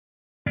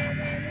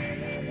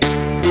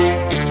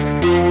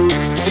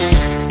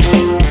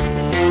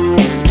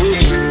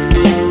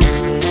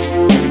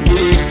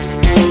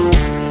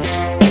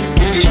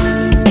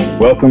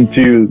Welcome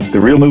to the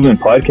Real Movement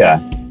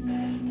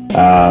Podcast.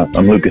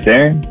 I'm Lucas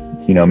Aaron.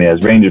 You know me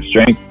as Range of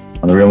Strength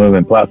on the Real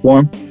Movement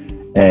platform.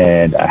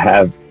 And I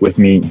have with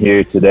me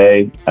here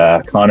today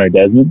Conor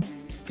Desmond,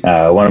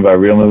 one of our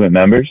Real Movement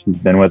members. He's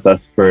been with us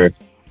for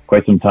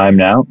quite some time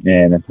now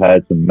and has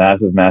had some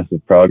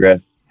massive progress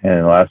in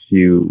the last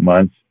few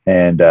months.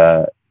 And,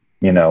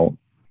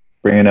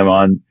 bringing him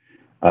on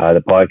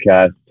the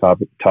podcast,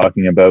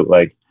 talking about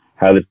like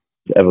how this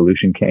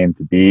evolution came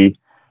to be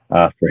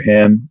for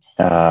him,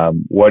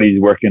 what he's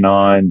working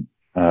on,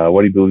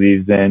 what he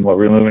believes in, what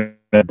Real Movement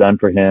has done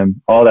for him,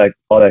 all that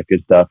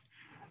good stuff.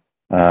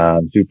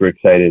 I'm super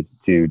excited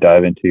to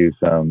dive into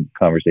some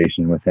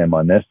conversation with him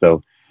on this.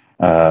 So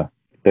without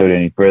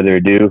any further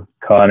ado,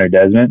 Conor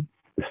Desmond,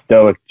 the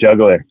Stoic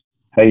Juggler.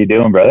 How you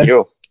doing, brother? Thank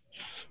you.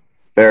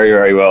 Very,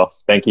 very well.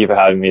 Thank you for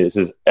having me. This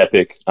is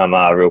epic. I'm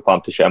real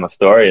pumped to share my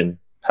story and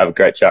have a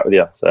great chat with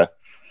you. So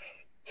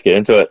let's get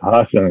into it.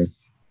 Awesome.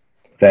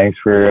 Thanks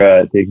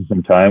for taking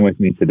some time with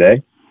me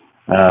today.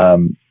 I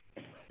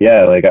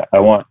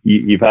want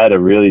you've had a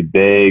really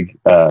big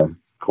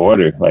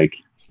quarter, like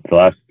the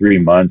last 3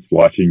 months,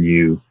 watching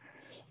you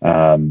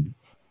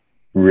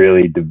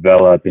really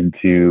develop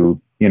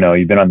into,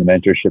 you've been on the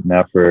mentorship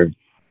now for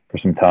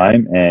some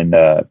time, and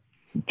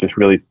just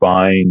really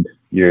find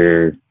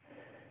your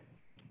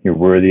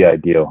worthy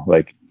ideal.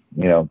 Like,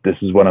 this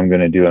is what I'm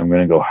going to do. I'm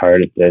going to go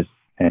hard at this.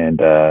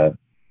 And,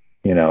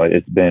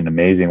 it's been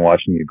amazing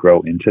watching you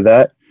grow into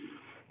that.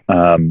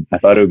 I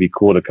thought it would be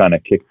cool to kind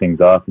of kick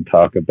things off and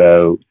talk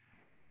about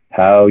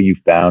how you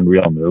found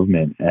Real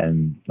Movement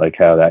and like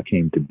how that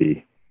came to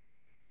be.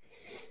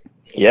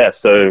 Yeah.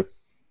 So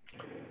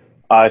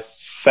I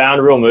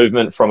found Real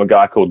Movement from a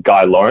guy called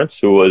Guy Lawrence,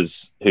 who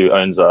used to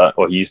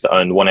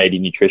own 180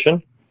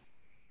 Nutrition.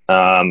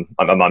 My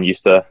mum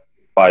used to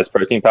buy his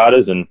protein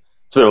powders, and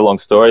it's a bit of a long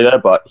story there,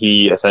 but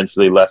he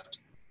essentially left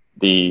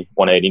the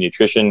 180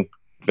 Nutrition,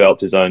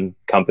 developed his own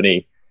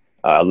company,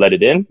 Let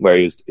It In, where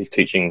he's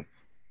teaching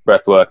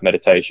breathwork,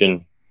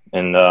 meditation,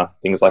 and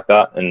things like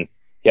that. And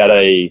he had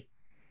a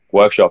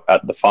workshop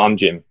at the farm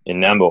gym in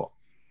Nambour,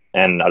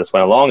 and I just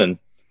went along and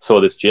saw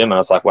this gym, and I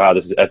was like, wow,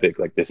 this is epic.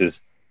 Like,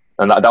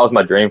 and that was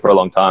my dream for a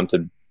long time,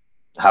 to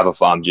have a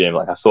farm gym.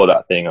 Like, I saw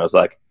that thing, I was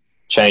like,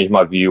 changed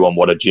my view on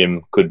what a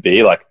gym could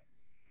be. Like,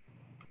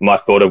 my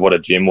thought of what a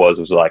gym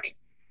was like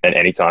an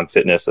Anytime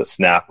Fitness, a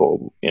Snap,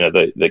 or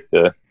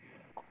the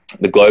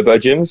Globo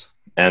gyms.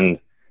 And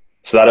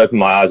so that opened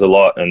my eyes a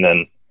lot. And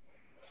then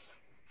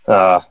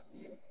there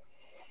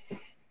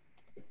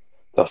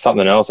was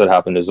something else that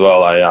happened as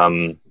well. I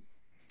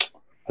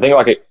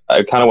think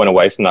I kind of went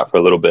away from that for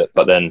a little bit,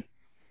 but then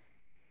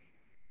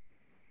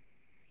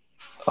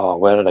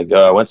where did I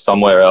go? I went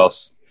somewhere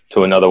else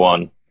to another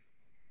one.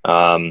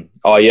 I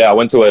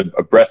went to an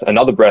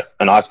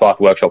ice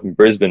bath workshop in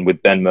Brisbane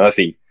with Ben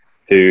Murphy,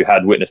 who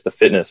had Witness to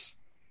Fitness,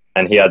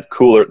 and he had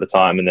Cooler at the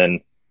time. And then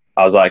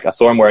I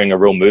saw him wearing a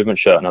Real Movement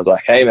shirt, and I was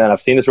like, hey man,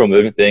 I've seen this Real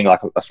Movement thing. Like,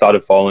 I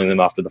started following them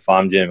after the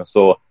farm gym. I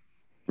saw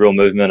Real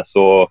Movement. I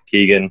saw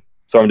Keegan,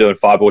 saw him doing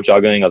fireball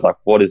juggling. I was like,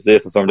 what is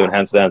this? I saw him doing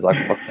handstands.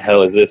 Like, what the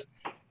hell is this?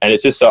 And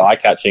it's just so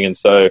eye-catching and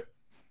so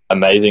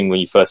amazing when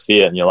you first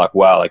see it, and you're like,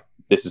 wow, like,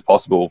 this is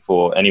possible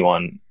for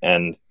anyone.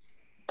 And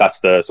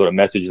that's the sort of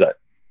message that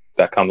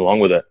comes along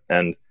with it.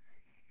 And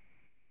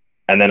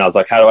then I was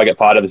like, how do I get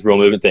part of this Real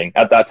Movement thing?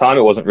 At that time,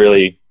 it wasn't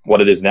really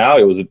what it is now.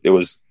 It was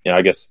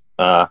I guess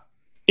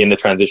in the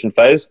transition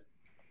phase.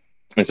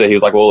 And so he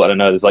was like, well, I don't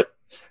know, there's like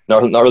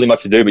not really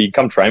much to do, but you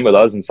can come train with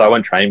us. And so I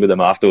went train with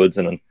him afterwards,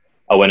 and then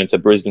I went into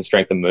Brisbane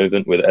Strength and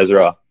Movement with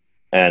Ezra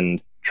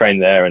and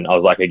trained there. And I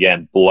was like,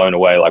 again, blown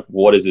away. Like,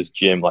 what is this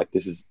gym? Like,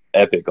 this is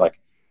epic. Like,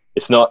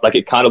 it's not like,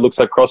 it kind of looks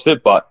like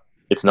CrossFit, but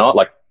it's not.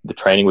 Like, the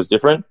training was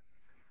different.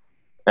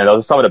 And there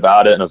was something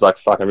about it, and I was like,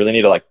 fuck, I really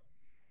need to like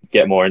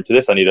get more into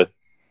this. I need to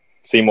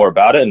see more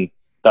about it. And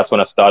that's when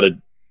I started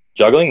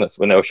juggling. That's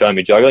when they were showing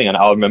me juggling. And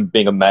I remember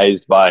being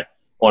amazed by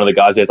one of the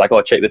guys there. He's like,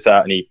 oh, check this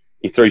out. And he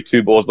threw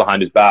 2 balls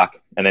behind his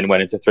back and then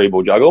went into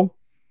 3-ball juggle.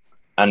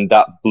 And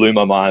that blew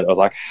my mind. I was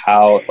like,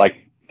 how long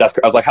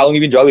have you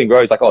been juggling, bro?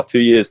 He's like, 2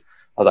 years.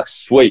 I was like,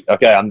 sweet.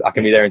 Okay. I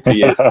can be there in 2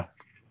 years.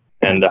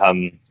 And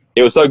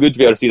it was so good to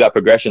be able to see that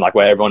progression, like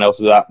where everyone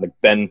else was at. Like,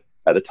 Ben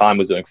at the time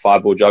was doing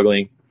 5-ball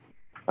juggling.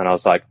 And I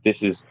was like,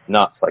 this is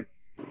nuts. Like,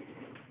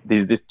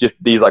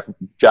 these like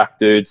jack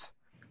dudes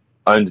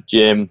own the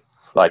gym,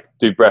 like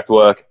do breath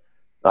work,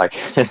 like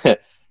the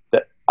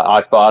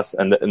ice baths,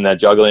 and they're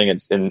juggling. It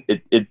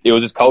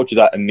was this culture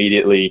that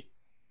immediately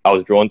I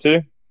was drawn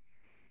to.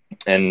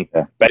 And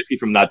basically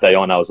from that day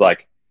on, I was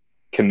like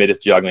committed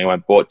to juggling. I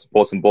went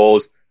bought some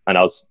balls, and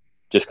I was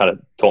just kind of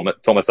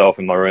taught myself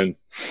in my room.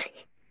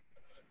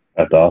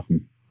 That's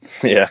awesome.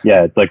 Yeah.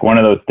 Yeah. It's like one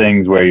of those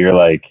things where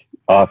you're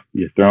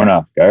thrown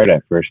off guard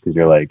at first, because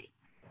you're like,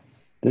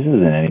 this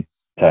isn't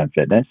Anytime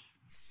Fitness,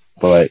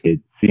 but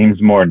it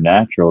seems more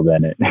natural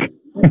than it,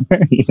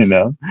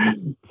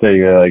 So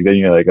you're like,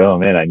 oh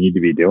man, I need to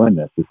be doing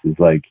this. This is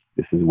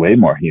way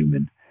more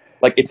human.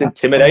 Like, it's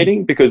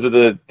intimidating because of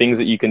the things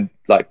that you can,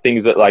 like,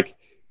 things that like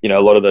a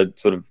lot of the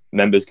sort of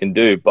members can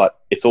do, but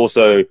it's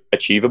also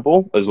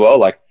achievable as well.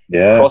 Like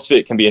Yeah.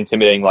 CrossFit can be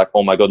intimidating. Like,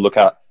 oh my God, look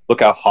how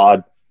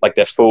hard, like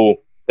they're full,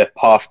 they're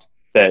puffed,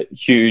 they're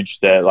huge.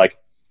 They're like,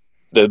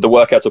 the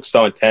workouts look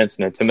so intense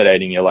and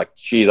intimidating. You're like,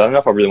 geez, I don't know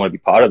if I really want to be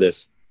part of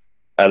this.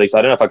 At least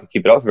I don't know if I can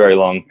keep it up for very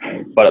long.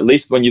 But at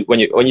least when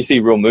you see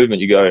real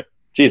movement, you go,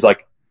 geez,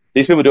 like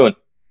these people are doing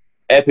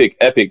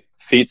epic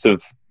feats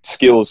of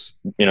skills,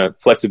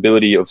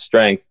 flexibility, of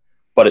strength,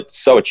 but it's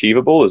so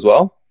achievable as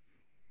well.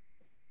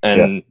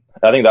 And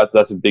I think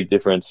that's a big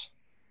difference.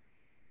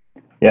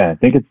 Yeah, I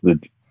think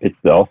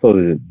it's also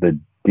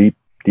the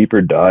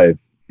deeper dive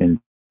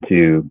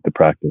into the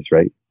practice,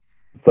 right?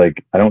 It's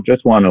like, I don't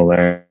just want to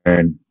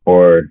learn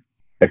or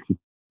execute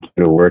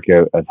a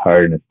workout as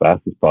hard and as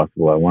fast as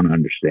possible. I want to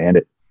understand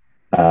it.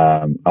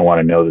 I want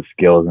to know the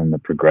skills and the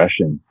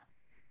progression,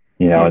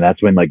 and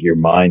that's when like your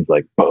mind's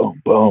like,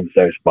 boom, boom,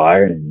 starts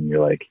firing. And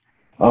you're like,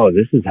 oh,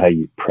 this is how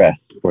you press,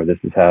 or this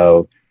is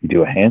how you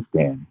do a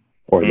handstand,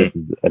 or this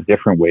is a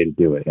different way to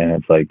do it. And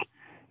it's like,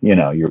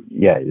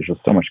 there's just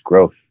so much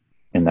growth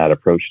in that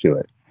approach to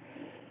it.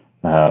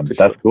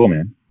 That's cool,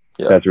 man.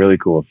 Yeah. That's really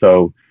cool.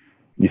 So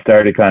you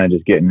started kind of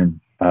just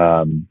getting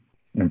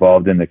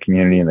involved in the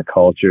community and the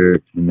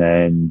culture, and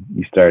then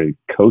you started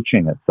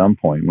coaching at some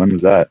point. When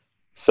was that?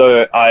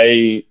 So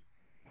I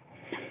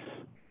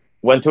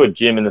went to a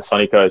gym in the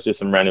Sunny Coast, just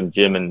some random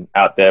gym, and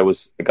out there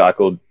was a guy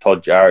called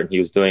Todd Jarrett, and he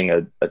was doing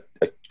a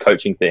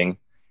coaching thing,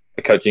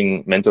 a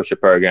coaching mentorship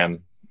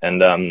program.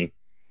 And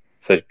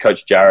so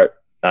Coach Jarrett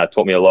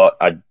taught me a lot.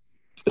 I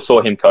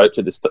saw him coach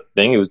at this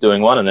thing. He was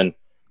doing one, and then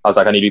I was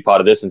like, I need to be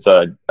part of this. And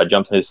so I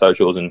jumped on his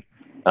socials and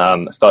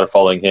started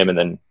following him, and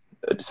then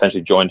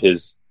essentially joined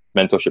his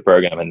mentorship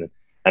program.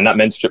 And that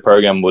mentorship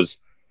program was,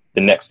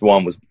 the next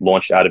one was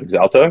launched out of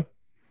Exalto.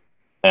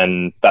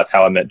 And that's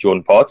how I met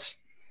Jordan Potts.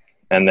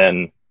 And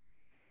then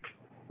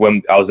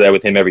when I was there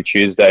with him every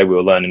Tuesday, we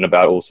were learning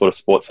about all sort of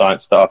sports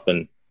science stuff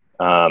and,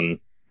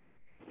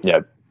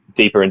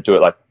 deeper into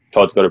it. Like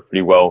Todd's got a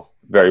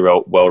very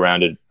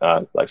well-rounded,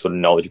 like sort of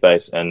knowledge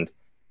base. And,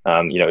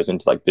 it was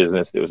into like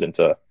business. It was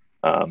into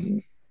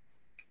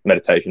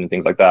meditation and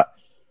things like that.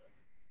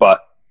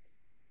 But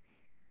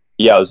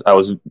yeah, I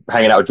was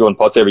hanging out with Jordan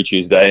Potts every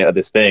Tuesday at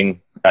this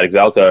thing at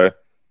Exalto,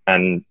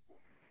 and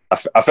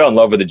I fell in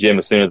love with the gym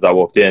as soon as I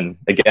walked in.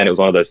 Again, it was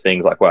one of those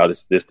things like, wow,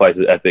 this place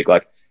is epic.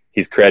 Like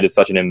he's created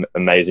such an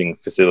amazing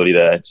facility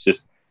there. It's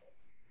just,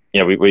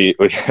 we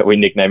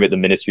nickname it the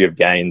Ministry of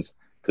Gains,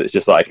 because it's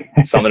just like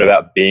something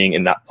about being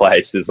in that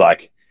place is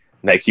like,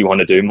 makes you want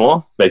to do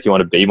more, makes you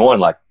want to be more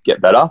and like get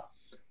better.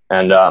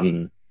 And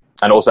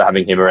also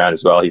having him around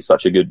as well. He's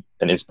such an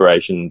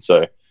inspiration.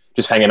 So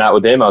just hanging out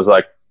with him, I was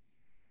like,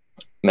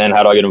 man,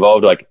 how do I get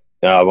involved? Like,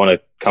 I want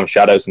to come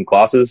shadow some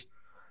classes.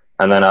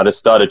 And then I just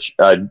started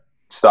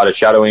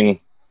shadowing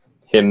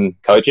him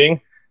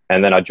coaching.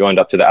 And then I joined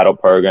up to the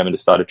adult program and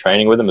just started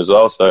training with him as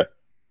well. So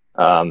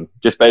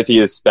just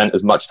basically spent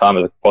as much time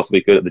as I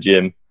possibly could at the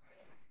gym.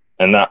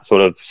 And that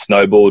sort of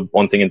snowballed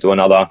one thing into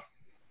another,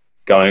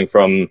 going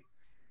from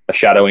a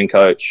shadowing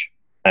coach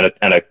and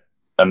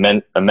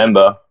a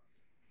member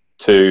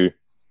to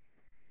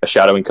a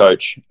shadowing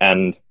coach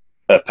and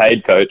a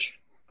paid coach.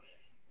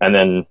 And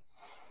then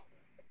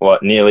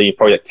nearly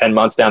probably like 10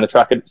 months down the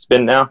track it's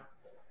been now.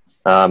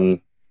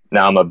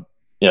 Now I'm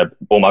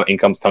all my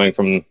income's coming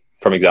from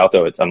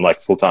Exalto. I'm like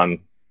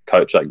full-time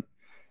coach, like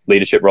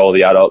leadership role of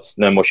the adults,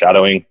 no more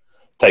shadowing,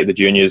 take the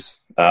juniors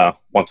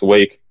once a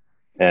week.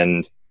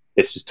 And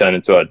it's just turned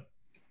into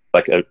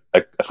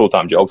a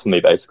full-time job for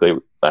me, basically,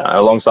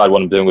 alongside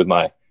what I'm doing with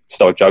my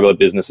stoic juggler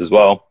business as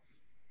well.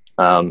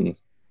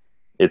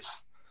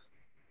 It's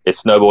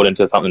snowballed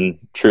into something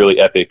truly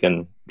epic,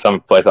 and some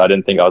place I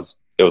didn't think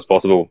it was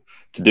possible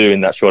to do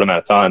in that short amount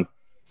of time.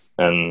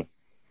 And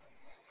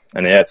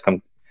yeah, it's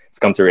come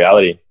to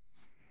reality.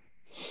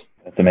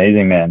 That's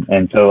amazing, man.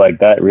 And so like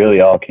that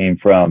really all came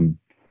from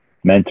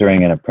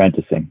mentoring and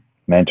apprenticing,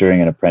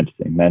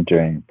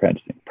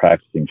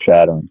 practicing,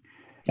 shadowing,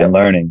 and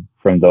learning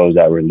from those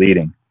that were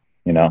leading,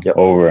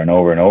 over and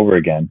over and over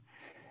again,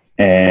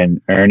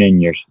 and earning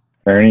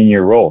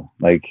your role.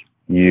 Like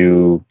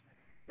you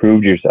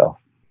proved yourself.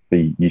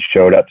 You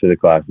showed up to the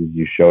classes,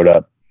 you showed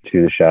up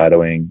to the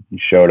shadowing, you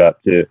showed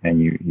up to, and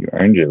you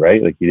earned it,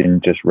 right? Like you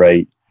didn't just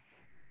write,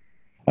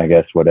 I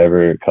guess,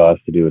 whatever it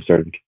costs to do a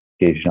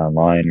certification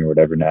online or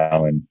whatever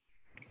now. And,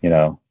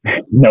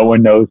 no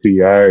one knows who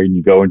you are, and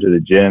you go into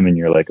the gym and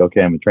you're like,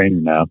 okay, I'm a trainer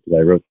now because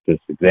I wrote this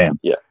exam.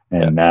 Yeah.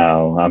 And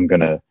now I'm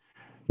going to,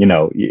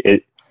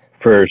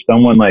 for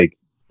someone like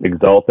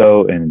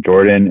Exalto and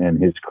Jordan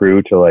and his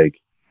crew to like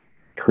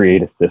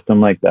create a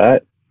system like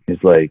that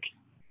is like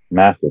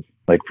massive,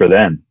 like for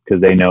them, because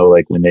they know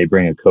like when they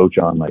bring a coach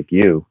on like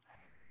you've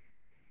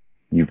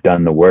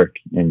done the work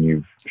and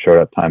you've showed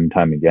up time and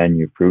time again,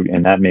 you've proved,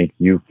 and that makes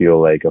you feel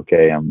like,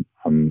 okay, I'm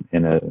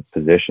in a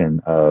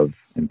position of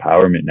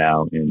empowerment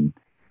now, and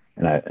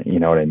I, you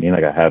know what I mean?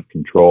 Like I have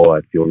control.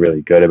 I feel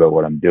really good about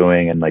what I'm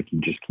doing, and like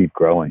you just keep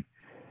growing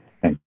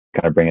and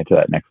kind of bring it to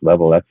that next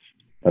level.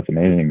 That's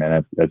amazing,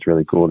 man. That's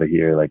really cool to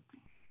hear. Like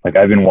like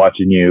I've been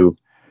watching you,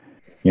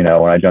 when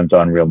I jumped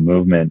on Real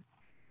Movement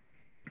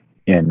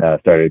and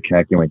started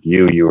connecting with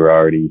you, you were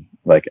already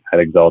like at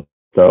Exalto.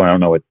 I don't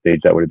know what stage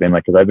that would have been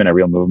like, because I've been at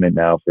Real Movement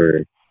now for,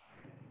 it's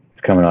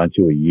coming on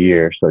to a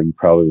year. So you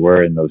probably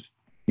were in those,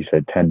 you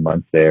said 10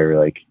 months there,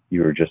 like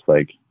you were just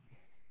like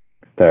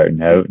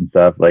starting out and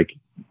stuff, like,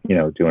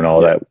 doing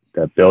all that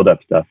build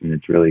up stuff. And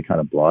it's really kind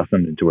of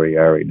blossomed into where you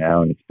are right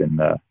now. And it's been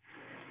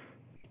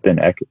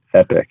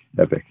epic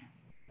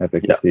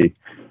to see.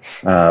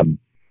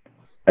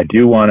 I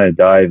do want to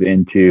dive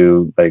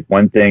into like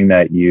one thing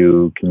that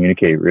you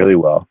communicate really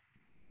well.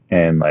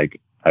 And like,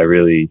 I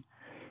really,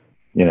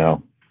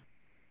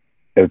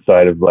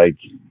 outside of like,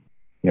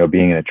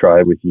 being in a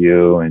tribe with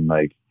you and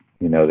like,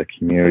 the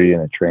community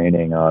and the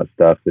training, all that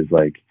stuff is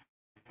like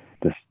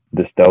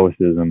the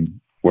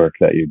stoicism work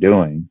that you're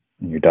doing,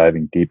 and you're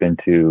diving deep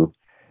into,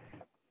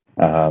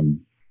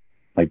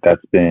 like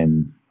that's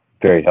been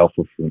very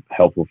helpful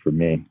for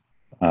me.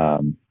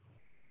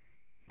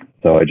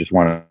 So I just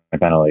want to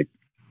kind of like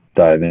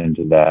dive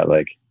into that.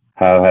 Like,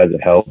 how has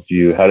it helped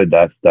you? How did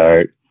that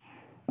start?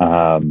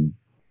 How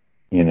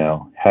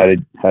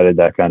did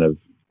that kind of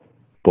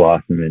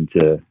blossom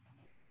into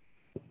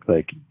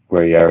like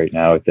where you are right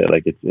now with it?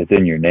 Like it's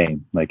in your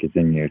name, like it's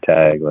in your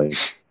tag, like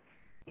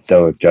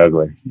stoic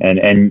juggler,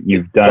 and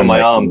you've done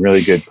like some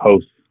really good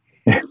posts.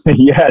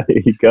 Yeah, there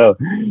you go,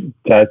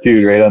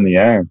 tattooed right on the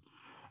arm.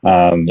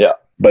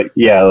 But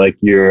yeah, like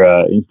your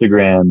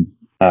Instagram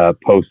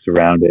posts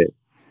around it,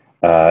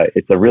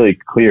 it's a really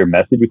clear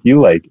message with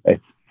you. Like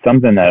it's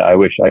something that I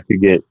wish I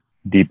could get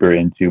deeper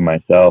into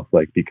myself,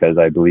 like because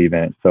I believe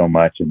in it so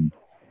much, and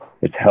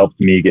it's helped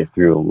me get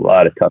through a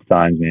lot of tough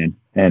times, man.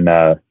 And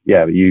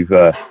you've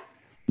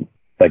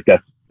like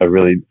that's a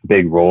really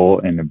big role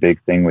and a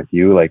big thing with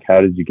you. Like,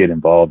 how did you get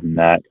involved in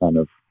that kind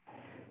of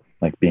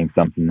like being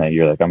something that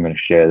you're like, I'm going to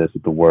share this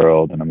with the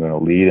world and I'm going to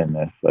lead in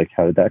this? Like,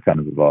 how did that kind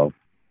of evolve?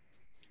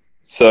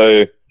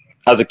 So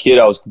as a kid,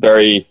 I was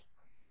very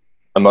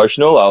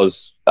emotional. I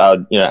was,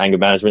 anger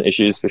management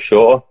issues for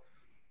sure.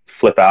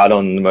 Flip out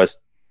on the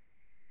most,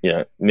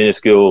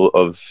 minuscule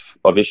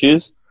of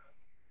issues.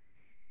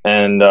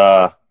 And,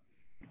 I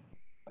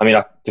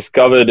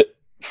discovered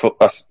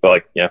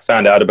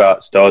found out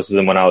about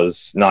stoicism when I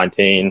was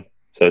 19.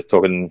 So I was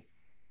talking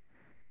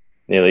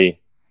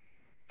nearly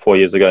 4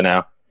 years ago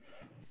now.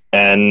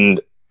 And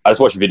I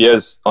just watched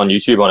videos on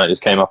YouTube on it. It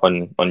just came up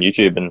on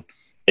YouTube, and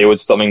it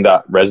was something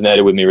that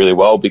resonated with me really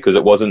well, because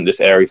it wasn't this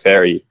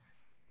airy-fairy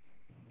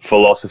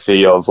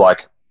philosophy of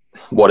like,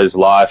 what is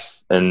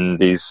life, and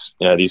these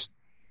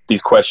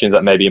questions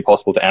that may be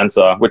impossible to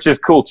answer, which is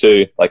cool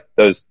too. Like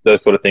those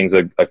sort of things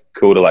are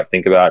cool to like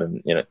think about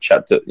and,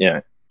 chat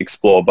to,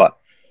 explore. But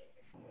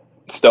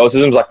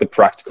stoicism is like the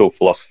practical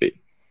philosophy.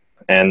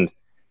 And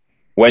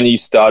when I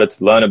started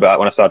to learn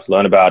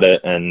about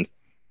it and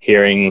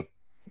hearing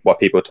what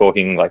people are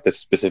talking, like the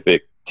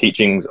specific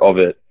teachings of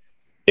it,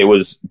 it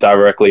was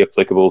directly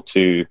applicable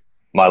to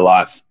my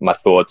life, my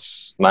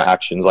thoughts, my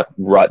actions, like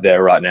right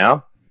there, right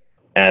now.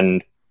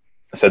 And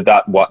so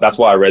that's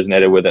why I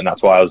resonated with it. And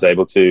that's why I was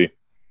able to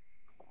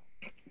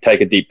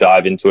take a deep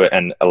dive into it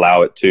and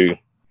allow it to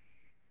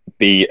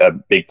be a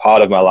big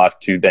part of my life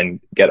to then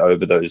get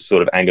over those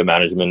sort of anger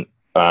management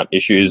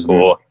issues.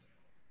 Mm-hmm. Or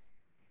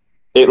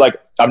it, like,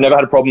 I've never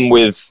had a problem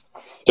with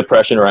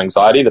depression or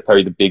anxiety. They're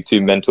probably the big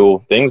two mental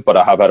things, but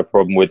I have had a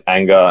problem with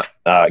anger,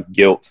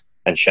 guilt,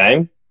 and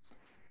shame.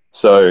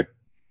 So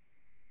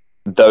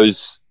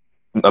those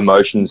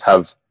emotions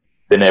I've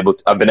been able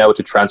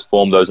to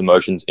transform those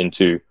emotions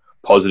into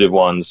positive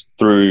ones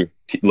through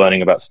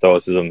learning about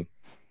stoicism.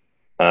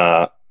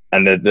 And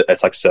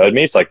it's like served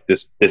me. It's like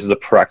this is a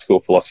practical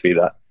philosophy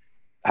that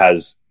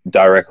has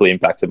directly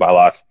impacted my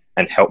life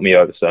and helped me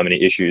over so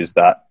many issues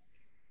that,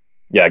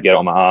 get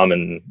on my arm,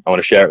 and I want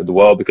to share it with the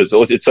world, because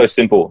it's so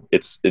simple.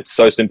 It's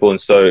so simple,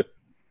 and so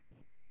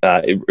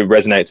it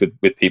resonates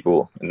with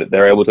people, and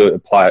they're able to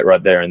apply it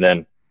right there and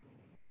then.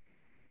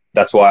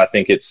 That's why I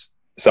think it's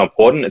so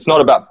important. It's not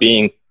about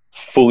being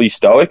fully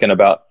stoic and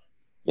about,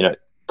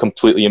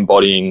 completely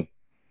embodying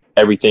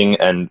everything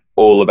and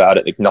all about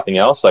it, like nothing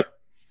else. Like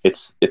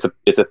it's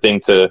a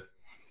thing to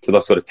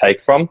sort of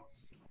take from,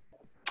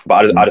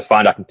 but I just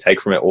find I can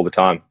take from it all the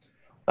time,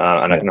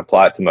 and I can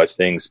apply it to most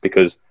things,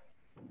 because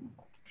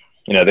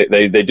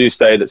they do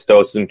say that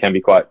stoicism can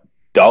be quite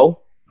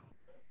dull.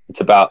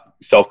 It's about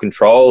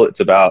self-control.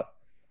 It's about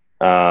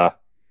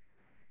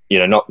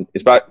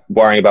it's about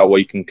worrying about what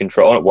you can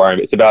control, not worrying.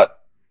 It's about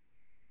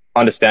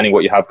understanding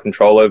what you have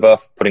control over,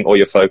 putting all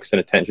your focus and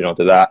attention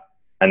onto that,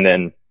 and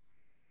then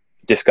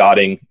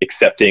discarding,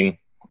 accepting,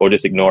 or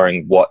just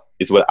ignoring what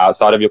is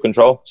outside of your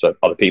control. So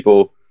other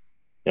people,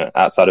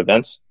 outside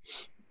events.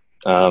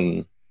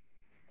 So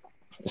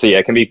yeah,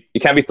 it can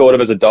be thought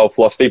of as a dull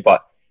philosophy,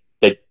 but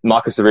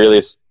Marcus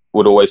Aurelius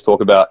would always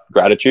talk about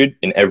gratitude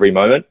in every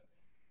moment,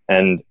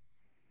 and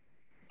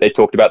they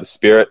talked about the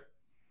spirit,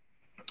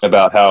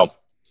 about how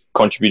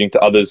contributing to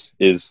others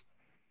is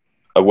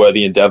a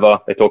worthy endeavor.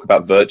 They talk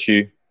about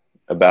virtue,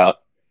 about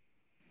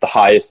the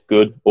highest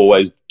good,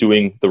 always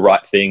doing the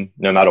right thing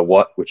no matter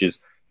what, which is,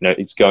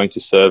 it's going to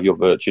serve your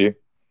virtue.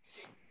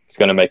 It's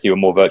going to make you a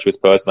more virtuous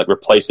person, like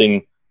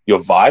replacing your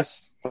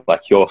vice,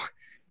 like your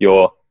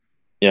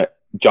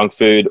junk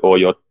food or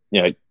your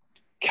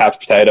couch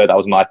potato. That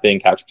was my thing,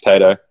 couch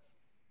potato,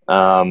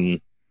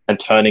 and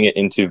turning it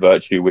into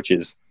virtue, which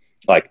is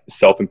like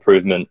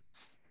self-improvement,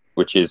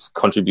 which is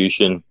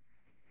contribution,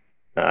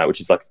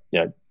 which is like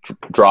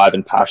drive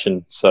and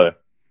passion. So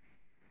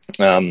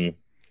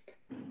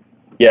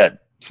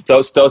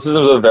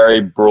stoicism is a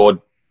very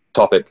broad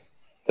topic.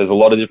 There's a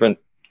lot of different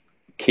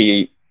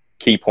key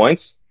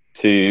points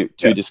to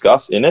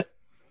discuss in it.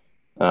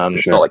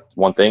 It's not like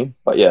one thing,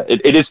 but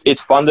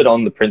it's funded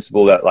on the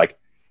principle that like,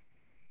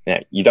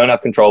 you don't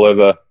have control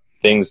over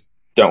things.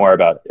 Don't worry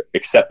about it.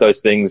 Accept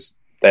those things.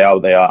 They are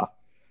what they are.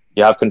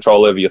 You have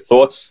control over your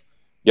thoughts,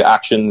 your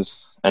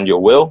actions, and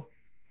your will.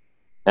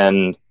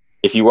 And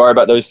if you worry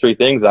about those three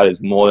things, that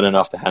is more than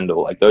enough to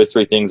handle. Like, those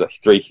three things are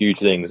three huge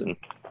things. And,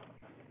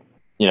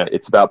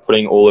 it's about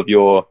putting all of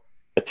your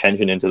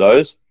attention into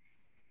those.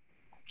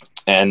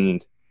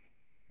 And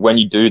when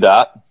you do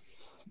that,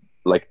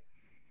 like,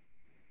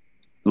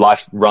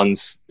 life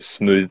runs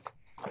smooth.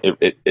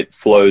 It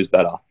flows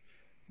better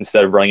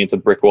instead of running into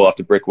brick wall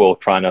after brick wall,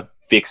 trying to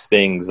fix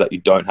things that you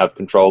don't have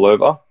control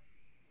over.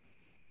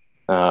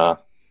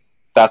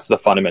 That's the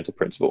fundamental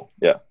principle.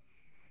 Yeah.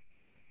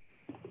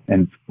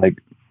 And like,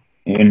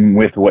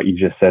 with what you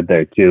just said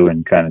there too,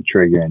 and kind of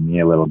triggering me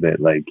a little bit,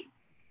 like,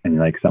 and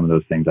like some of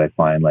those things I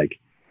find, like,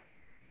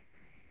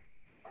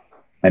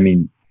 I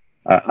mean,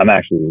 I'm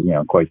actually,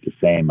 quite the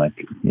same.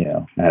 Like,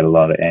 I had a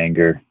lot of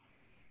anger,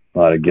 a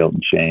lot of guilt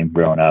and shame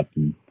growing up.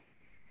 And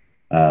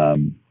I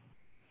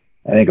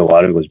think a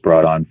lot of it was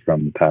brought on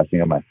from the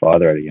passing of my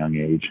father at a young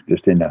age.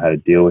 Just didn't know how to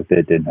deal with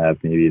it. Didn't have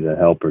maybe the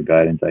help or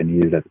guidance I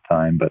needed at the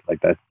time. But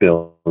like, that's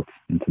built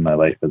into my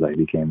life as I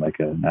became like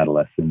an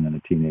adolescent and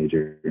a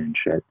teenager and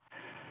shit.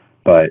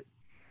 But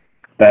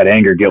that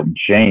anger, guilt, and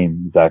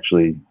shame is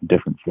actually a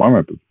different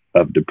form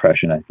of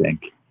depression, I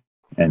think.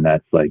 And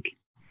that's like,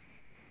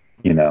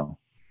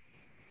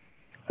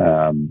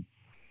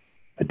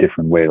 a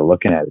different way of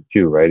looking at it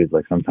too, right? It's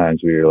like,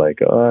 sometimes we're like,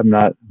 oh, I'm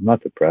not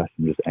depressed,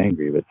 I'm just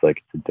angry. But it's like,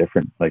 it's a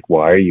different, like,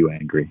 why are you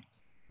angry?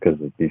 Because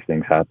these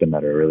things happen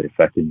that are really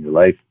affecting your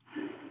life.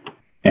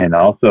 And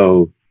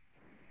also,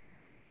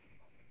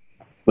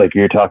 like,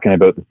 you're talking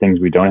about the things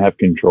we don't have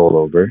control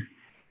over.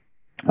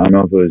 I don't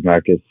know if it was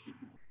Marcus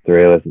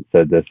Aurelius that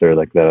said this, or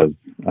like that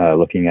I was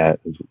looking at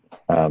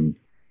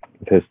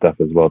his stuff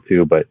as well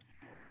too, but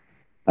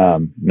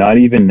not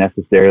even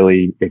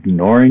necessarily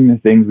ignoring the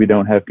things we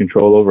don't have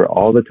control over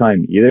all the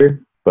time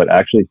either, but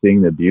actually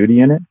seeing the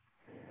beauty in it.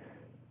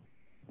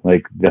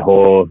 Like the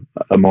whole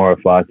amor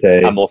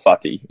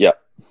fati.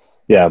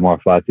 Yeah, amor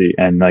fati,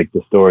 and like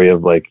the story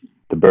of like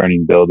the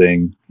burning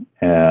building,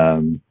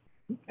 and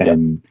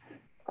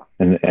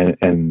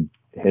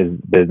his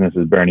business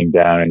is burning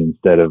down, and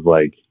instead of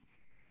like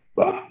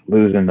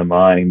losing the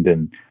mind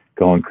and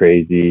going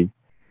crazy,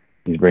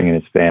 he's bringing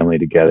his family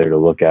together to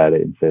look at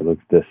it and say, look,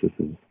 this is,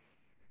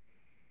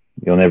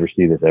 you'll never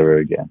see this ever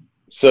again.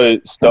 So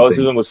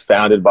Stoicism was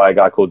founded by a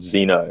guy called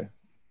Zeno.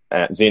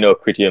 Zeno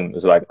of Critium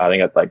was like, I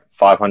think at like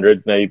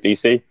 500 maybe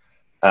BC.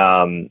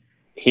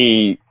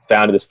 He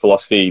founded this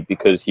philosophy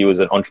because he was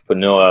an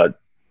entrepreneur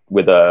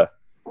with a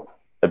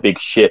big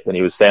ship, and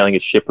he was sailing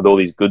his ship with all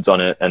these goods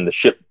on it, and the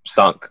ship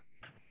sunk,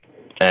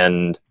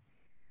 and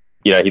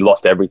he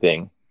lost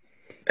everything,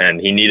 and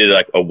he needed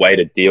like a way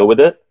to deal with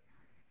it.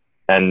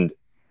 And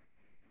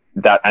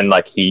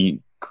he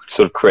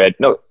sort of created,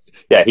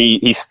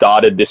 he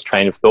started this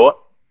train of thought.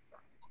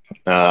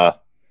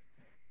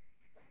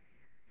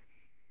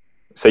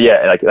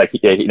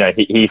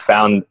 He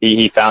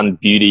found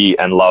beauty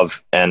and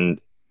love,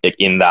 and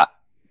in that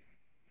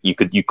you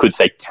could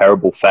say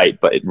terrible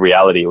fate, but in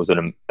reality it was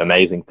an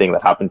amazing thing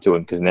that happened to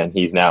him, because then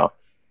he's now,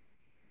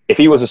 if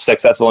he was a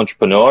successful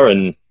entrepreneur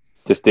and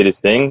just did his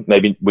thing,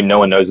 maybe no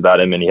one knows about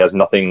him and he has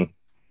nothing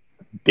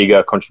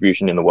bigger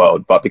contribution in the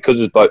world, but because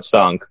his boat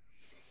sunk,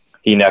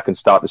 he now can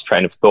start this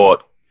train of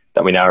thought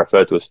that we now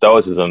refer to as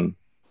Stoicism.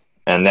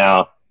 And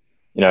now,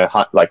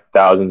 like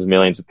thousands,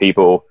 millions of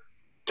people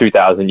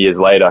 2,000 years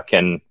later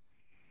can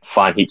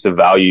find heaps of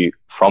value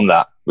from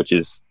that, which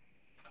is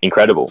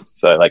incredible.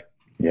 So like,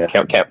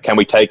 can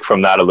we take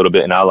from that a little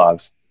bit in our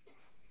lives?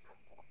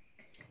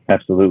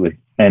 Absolutely.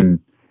 And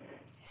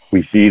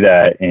we see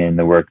that in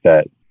the work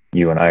that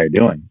you and I are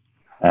doing.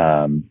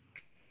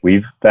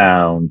 We've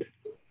found,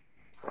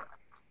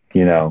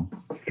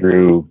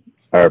 through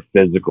our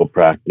physical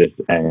practice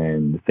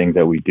and the things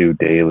that we do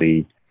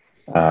daily,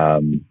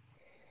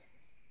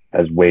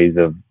 as ways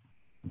of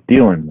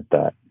dealing with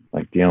that,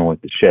 like dealing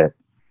with the shit.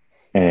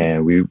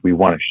 And we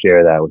want to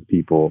share that with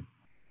people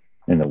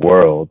in the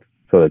world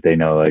so that they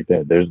know, like,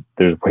 that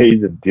there's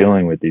ways of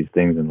dealing with these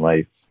things in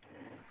life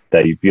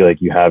that you feel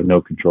like you have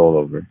no control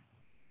over.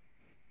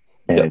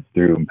 And it's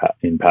through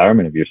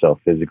empowerment of yourself,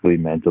 physically,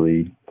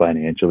 mentally,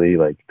 financially,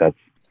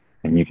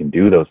 and you can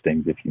do those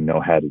things if you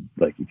know how to,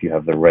 like, if you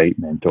have the right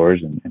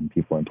mentors and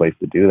people in place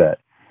to do that.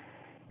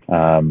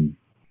 No,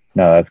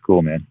 that's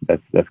cool, man.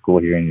 That's cool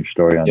hearing your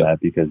story on that,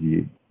 because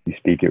you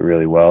speak it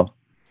really well.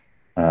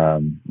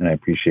 And I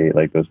appreciate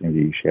like those things that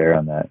you share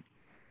on that.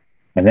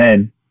 And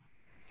then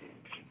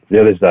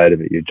the other side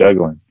of it, you're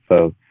juggling.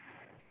 So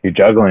your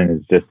juggling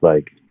is just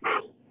like,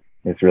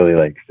 it's really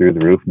like through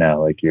the roof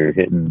now. Like you're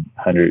hitting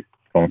 100,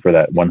 going for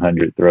that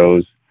 100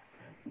 throws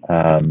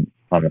on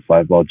the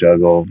 5-ball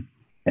juggle.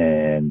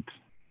 And,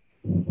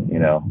 you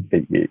know,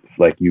 it's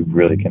like you've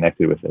really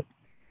connected with it.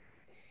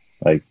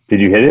 Like, did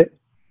you hit it?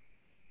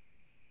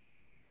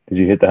 Did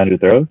you hit the 100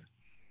 throws?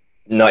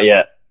 Not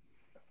yet.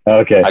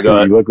 Okay. I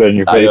got, you looked on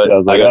your face. I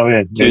was like, oh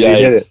man, 2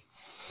 days.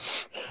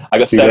 I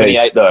got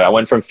 78 though. I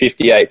went from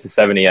 58 to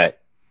 78.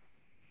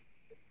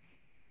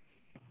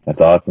 That's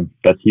awesome.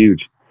 That's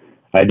huge.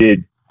 I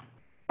did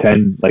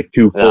 10, like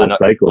 2 full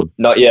cycles.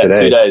 Not yet.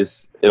 Today. 2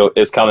 days.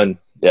 It's coming.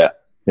 Yeah.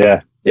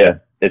 Yeah. The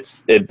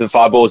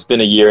 5-ball's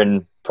been a year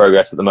in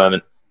progress at the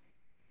moment.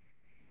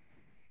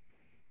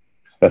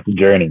 That's a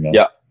journey, man.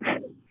 Yeah.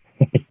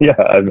 Yeah,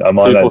 I'm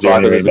on 2 that full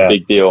journey cycles right is now. a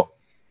big deal.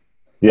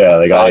 Yeah,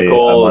 like so I'm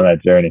on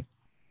that journey.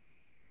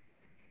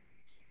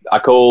 I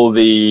call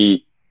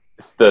the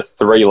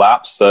 3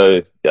 laps,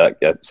 so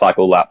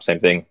cycle lap, same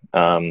thing.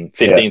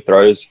 15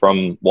 throws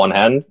from one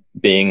hand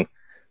being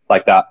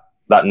like that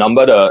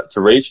number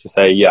to reach, to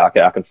say,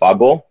 okay, I can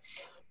 5-ball.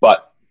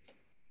 But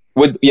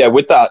with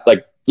that,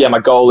 like, my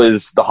goal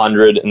is the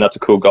 100, and that's a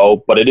cool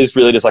goal, but it is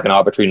really just like an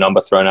arbitrary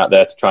number thrown out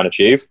there to try and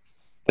achieve.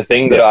 The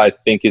thing that I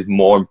think is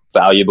more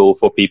valuable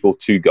for people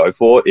to go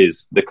for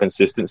is the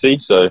consistency.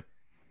 So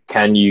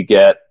can you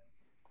get,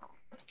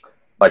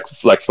 like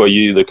for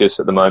you, Lucas,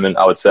 at the moment,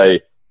 I would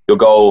say your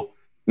goal,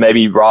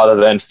 maybe rather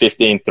than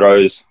 15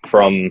 throws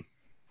from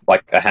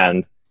like a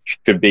hand,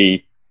 should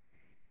be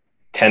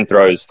 10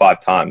 throws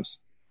 5 times.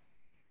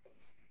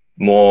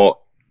 More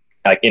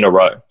like in a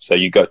row. So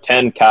you go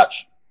 10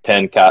 catch,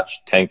 10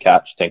 catch, 10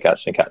 catch, 10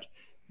 catch, 10 catch.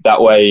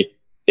 That way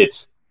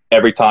it's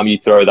every time you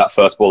throw that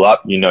first ball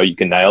up, you know you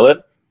can nail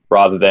it,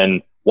 rather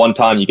than one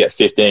time you get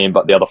 15,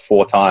 but the other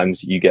 4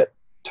 times you get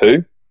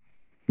 2.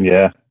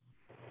 Yeah.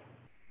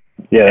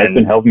 Yeah, that's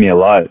been helping me a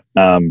lot.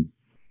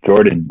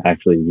 Jordan,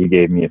 actually, he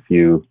gave me a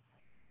few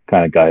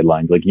kind of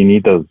guidelines. Like you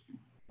need those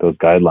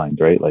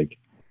guidelines, right? Like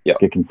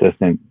get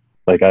consistent.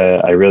 Like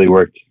I really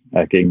worked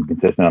at getting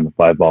consistent on the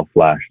 5-ball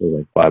flash. It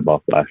was like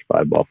 5-ball flash,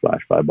 5-ball flash,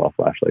 5-ball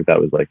flash. Like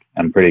that was like,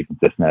 I'm pretty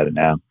consistent at it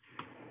now.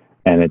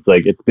 And it's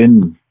like, it's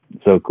been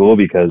so cool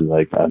because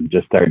like I'm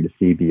just starting to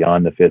see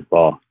beyond the 5th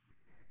ball.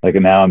 Like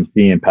now I'm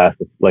seeing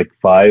past like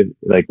 5.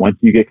 Like once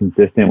you get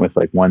consistent with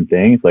like one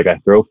thing, it's like I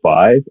throw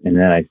 5 and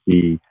then I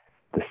see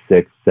the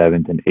 6th,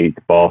 7th, and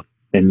 8th ball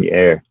in the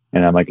air,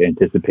 and I'm like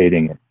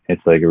anticipating it.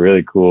 It's like a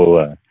really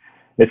cool.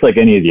 It's like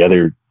any of the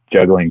other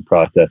juggling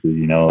processes,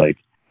 you know, like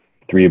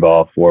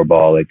 3-ball,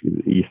 4-ball. Like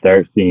you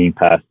start seeing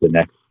past the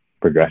next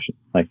progression.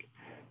 Like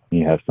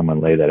you have someone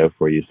lay that out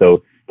for you.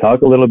 So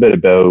talk a little bit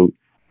about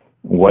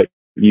what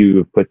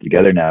you've put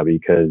together now,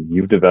 because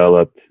you've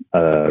developed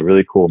a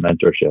really cool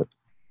mentorship,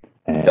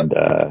 and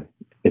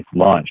it's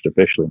launched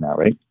officially now,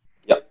 right?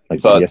 Yep. Like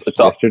so it's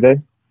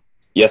yesterday.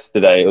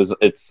 Yesterday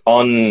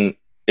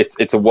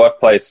it's a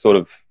workplace sort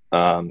of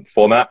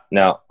format.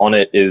 Now on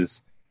it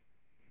is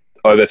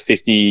over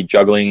 50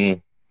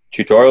 juggling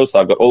tutorials. So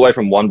I've got all the way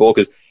from 1 ball,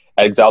 because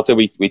at Exalta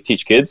we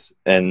teach kids,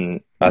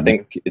 and I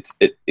think it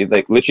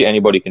like literally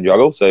anybody can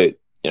juggle. So you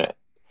know,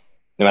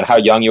 no matter how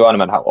young you are, no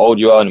matter how old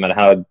you are, no matter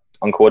how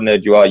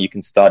uncoordinated you are, you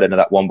can start into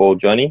that 1-ball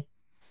journey.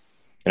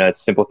 You know,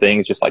 it's simple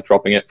things, just like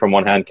dropping it from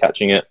one hand,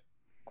 catching it,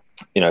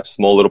 you know,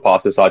 small little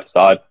passes side to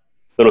side,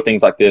 little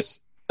things like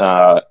this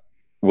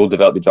will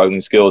develop your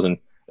juggling skills. And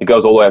it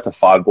goes all the way up to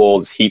 5-ball.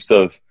 There's heaps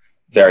of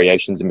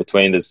variations in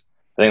between. I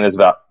think there's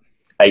about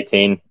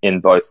 18 in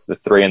both the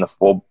 3 and the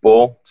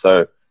 4-ball.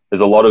 So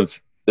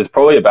there's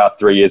probably about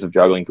 3 years of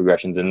juggling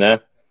progressions in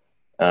there,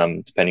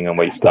 depending on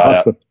where you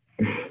start out.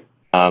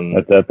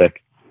 That's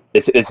epic.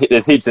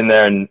 There's heaps in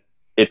there, and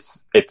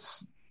it's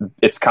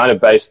kind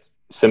of based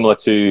similar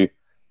to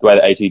the way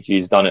the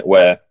ATG's done it,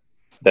 where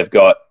they've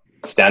got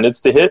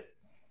standards to hit,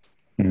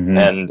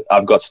 and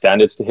I've got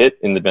standards to hit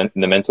in the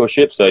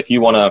mentorship. So if you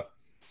want to,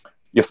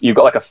 you've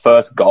got like a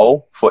first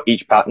goal for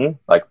each pattern,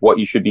 like what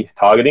you should be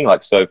targeting.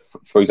 Like, so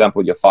for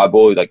example, your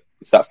 5-ball, like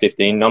it's that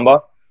 15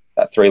 number,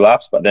 that 3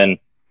 laps, but then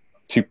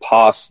to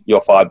pass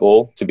your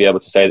 5-ball, to be able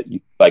to say that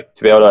you like,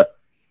 to be able to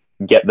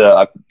get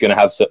going to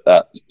have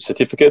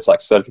certificates,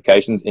 like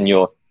certifications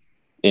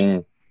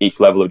in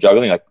each level of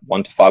juggling, like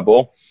 1 to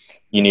 5-ball,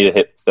 you need to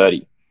hit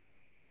 30.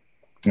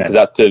 Because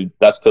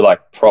that's to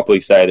like properly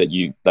say that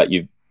you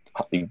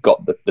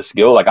got the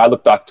skill. Like I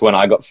look back to when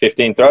I got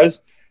 15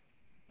 throws,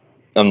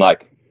 I'm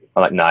like,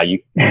 nah,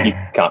 you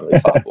can't really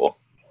 5-ball.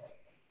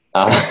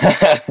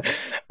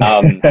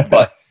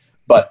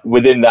 But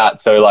within that,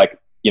 so like,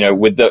 you know,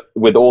 with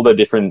all the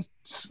different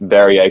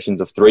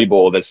variations of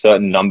 3-ball, there's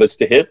certain numbers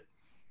to hit.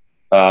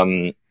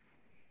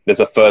 There's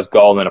a first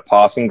goal and then a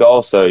passing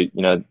goal. So, you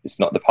know, it's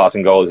not the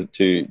passing goal isn't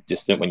too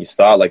distant when you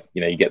start. Like,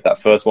 you know, you get that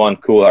first one,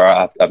 cool. All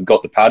right, I've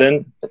got the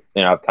pattern,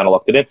 you know, I've kind of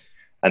locked it in.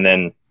 And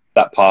then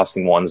that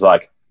passing one's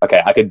like,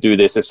 okay, I could do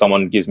this if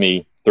someone gives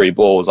me 3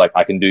 balls. Like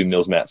I can do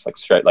Mills Mets, like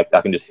straight, like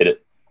I can just hit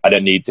it. I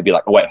don't need to be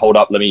like, oh, wait, hold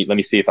up, let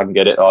me see if I can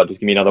get it. Oh, just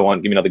give me another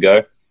one, give me another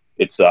go.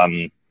 It's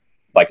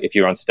like if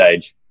you're on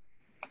stage,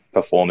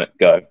 perform it,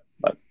 go,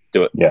 like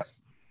do it. Yeah.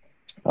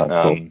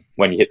 Cool.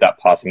 When you hit that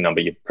passing number,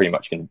 you pretty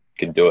much can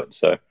do it.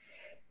 So,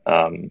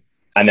 and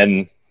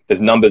then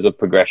there's numbers of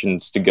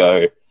progressions to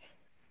go.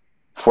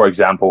 For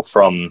example,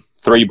 from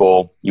 3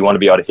 ball, you want to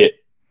be able to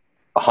hit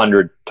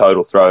 100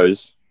 total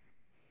throws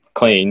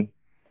clean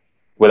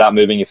without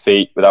moving your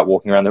feet, without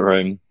walking around the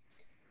room,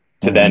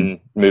 to then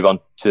move on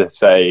to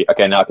say,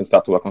 okay, now I can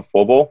start to work on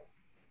 4 ball.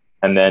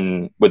 And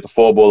then with the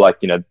 4 ball,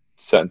 like,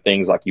 certain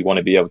things like you want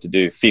to be able to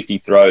do 50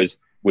 throws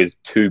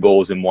with 2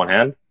 balls in one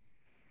hand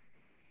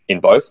in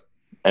both.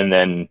 And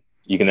then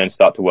you can then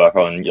start to work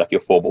on like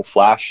your 4 ball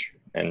flash.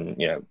 And,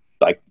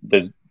 like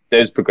there's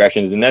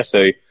progressions in there.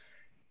 So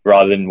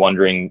rather than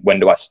wondering, when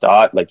do I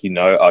start? Like,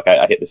 okay,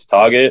 I hit this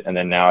target and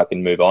then now I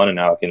can move on and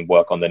now I can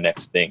work on the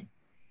next thing.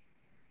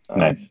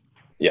 Nice.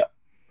 Yeah.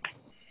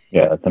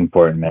 Yeah, that's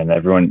important, man.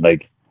 Everyone,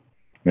 like,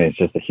 I mean, it's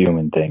just a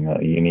human thing.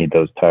 You need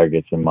those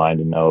targets in mind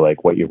to know,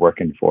 like, what you're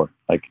working for.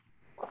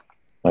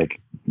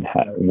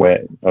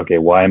 Okay,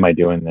 why am I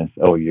doing this?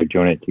 Oh, you're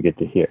doing it to get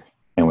to here.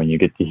 And when you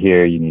get to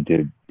here, you need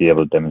to be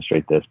able to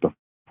demonstrate this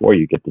before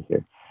you get to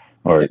here.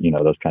 Or,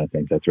 those kind of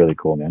things. That's really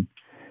cool, man.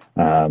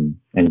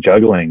 And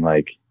juggling,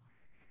 like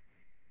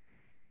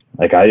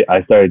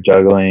I started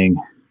juggling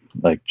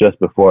like just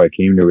before I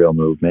came to Real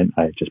Movement.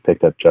 I just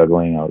picked up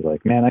juggling. I was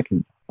like, man, I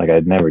can, like,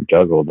 I'd never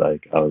juggled.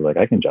 Like, I was like,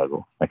 I can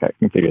juggle. Like, I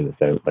can figure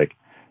this out. Like,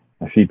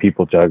 I see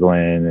people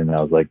juggling, and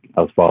I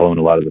was following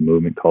a lot of the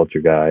movement culture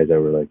guys that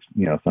were like,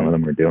 some of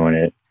them were doing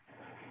it.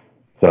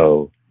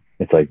 So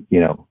it's like,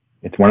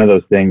 it's one of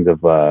those things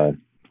of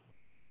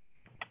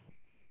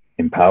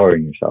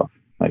empowering yourself,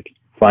 like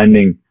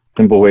finding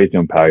simple ways to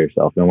empower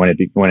yourself. And when it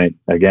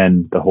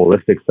again, the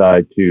holistic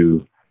side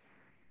to,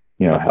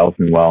 health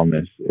and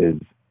wellness is,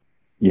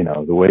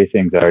 the way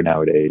things are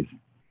nowadays,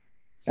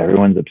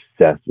 everyone's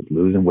obsessed with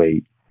losing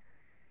weight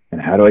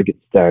and how do I get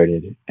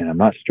started? And I'm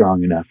not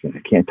strong enough and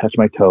I can't touch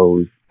my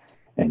toes.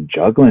 And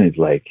juggling is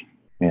like,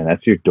 man,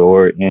 that's your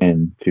door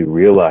in to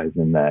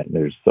realizing that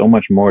there's so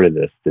much more to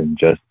this than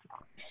just,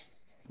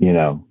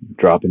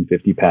 dropping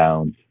 50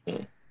 pounds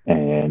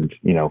and,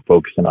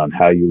 focusing on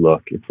how you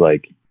look. It's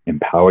like,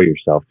 empower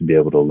yourself to be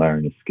able to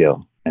learn a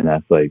skill. And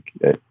that's like,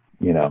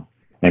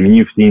 I mean,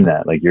 you've seen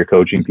that, like, you're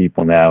coaching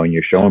people now and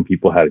you're showing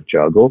people how to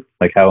juggle.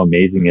 Like, how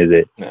amazing is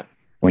it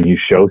when you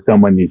show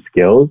someone these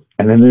skills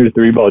and then there's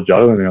 3-ball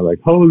juggling and they're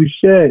like, holy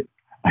shit,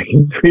 I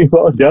can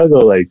 3-ball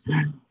juggle. Like,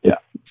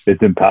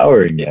 it's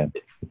empowering, man.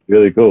 It's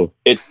really cool.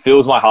 It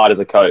fills my heart as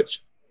a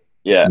coach.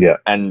 Yeah.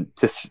 And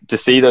to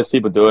see those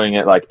people doing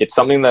it, like, it's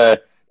something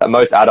that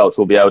most adults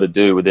will be able to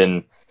do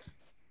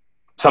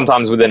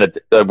sometimes within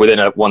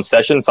a one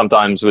session,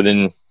 sometimes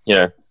within,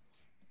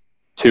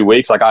 2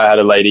 weeks. Like, I had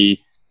a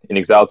lady in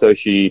Exalto,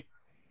 she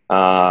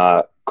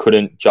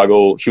couldn't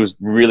juggle. She was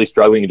really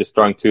struggling and just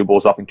throwing 2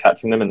 balls up and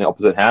catching them in the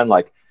opposite hand,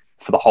 like,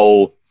 for the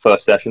whole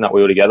first session that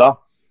we were together.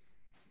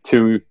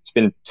 It's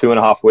been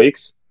 2.5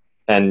 weeks,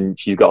 and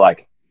she's got,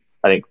 like,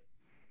 I think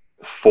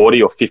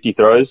 40 or 50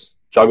 throws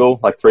juggle,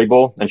 like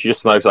 3-ball, and she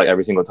just smokes like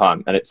every single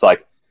time. And it's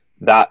like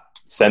that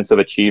sense of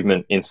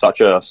achievement in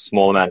such a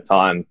small amount of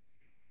time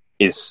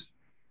it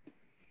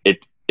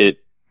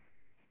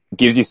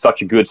gives you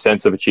such a good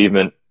sense of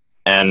achievement,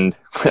 and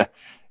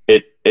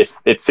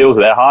it fills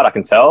their heart, I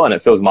can tell, and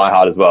it fills my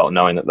heart as well,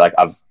 knowing that, like,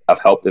 I've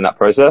helped in that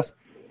process.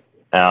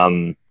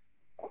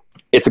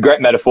 It's a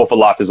great metaphor for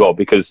life as well,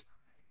 because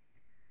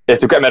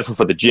it's a great metaphor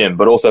for the gym,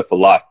 but also for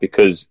life,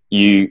 because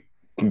you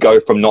go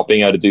from not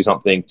being able to do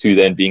something to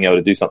then being able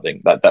to do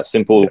something. That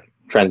simple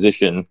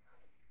transition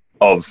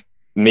of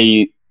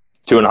me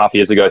 2.5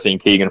 years ago seeing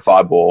Keegan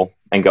 5-ball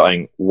and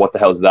going, what the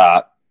hell is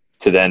that?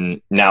 To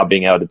then now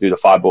being able to do the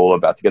 5-ball,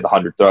 about to get the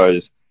 100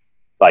 throws,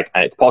 like,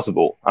 and it's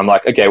possible. I'm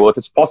like, okay, well, if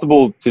it's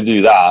possible to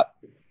do that,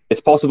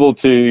 it's possible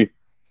to,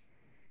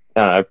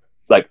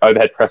 like,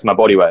 overhead press my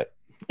body weight.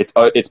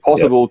 It's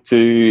possible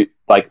to,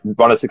 like,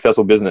 run a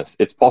successful business.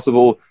 It's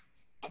possible,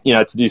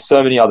 to do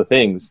so many other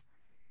things.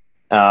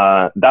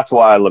 That's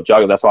why I love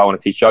juggling. That's why I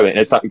want to teach juggling. And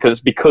it's not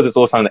because it's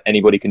also something that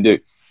anybody can do.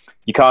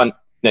 You can't,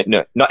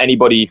 not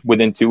anybody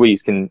within 2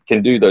 weeks can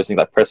do those things,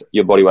 like press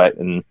your body weight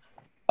and,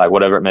 like,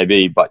 whatever it may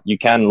be, but you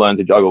can learn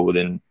to juggle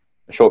within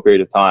a short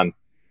period of time.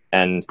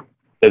 And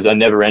there's a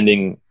never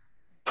ending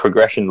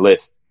progression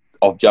list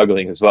of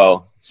juggling as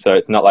well. So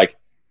it's not like,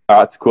 all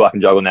right, it's cool, I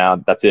can juggle now,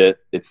 that's it.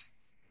 It's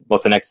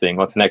what's the next thing?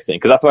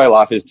 Because that's the way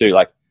life is too.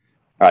 Like,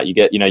 all right,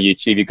 you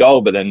achieve your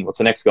goal, but then what's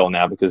the next goal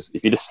now? Because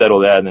if you just settle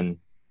there, then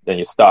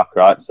you're stuck,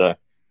 right? So,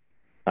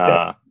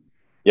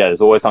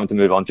 there's always something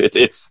to move on to.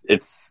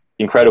 It's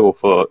incredible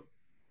for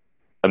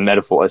a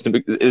metaphor.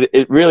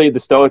 It really, the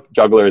Stoic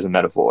juggler is a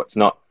metaphor. It's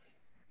not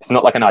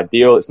like an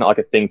ideal. It's not like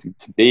a thing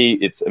to be.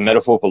 It's a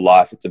metaphor for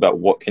life. It's about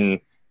what can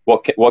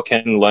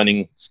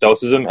learning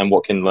Stoicism and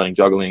what can learning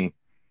juggling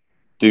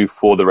do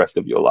for the rest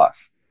of your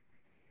life.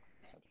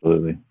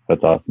 Absolutely,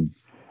 that's awesome.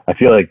 I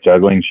feel like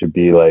juggling should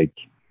be like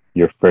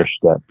your first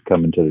step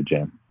coming to the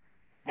gym.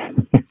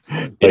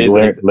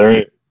 Like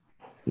learn.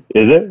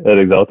 Is it at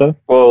Exalto?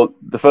 Well,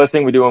 the first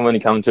thing we do when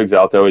you come to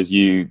Exalto is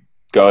you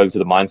go over to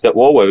the mindset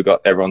wall where we've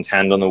got everyone's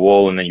hand on the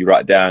wall, and then you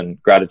write down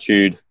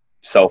gratitude,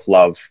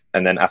 self-love,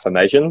 and then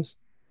affirmations.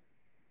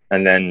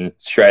 And then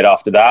straight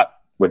after that,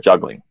 we're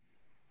juggling.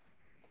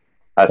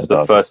 That's the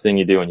awesome. First thing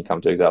you do when you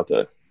come to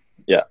Exalto.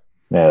 Yeah.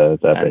 Yeah,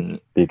 that's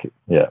epic.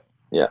 Yeah.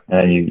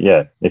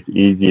 And it's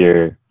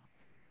easier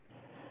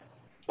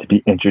to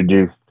be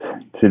introduced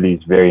to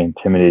these very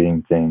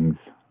intimidating things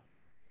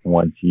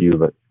once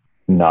you've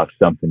knocked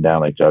something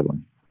down like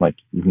juggling. Like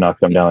you've knocked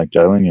something down like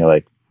juggling, you're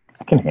like,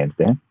 I can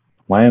handstand.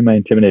 Why am I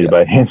intimidated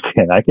by a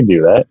handstand? I can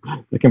do that.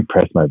 I can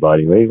press my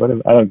body weight. I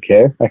don't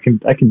care. I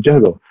can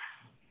juggle.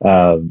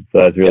 So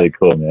that's really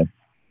cool, man.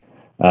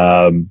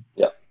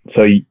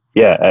 So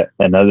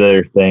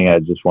another thing I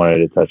just wanted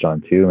to touch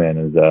on too, man,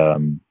 is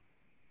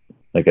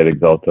like at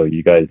Exalto,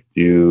 you guys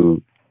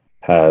do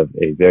have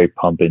a very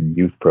pumping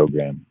youth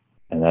program,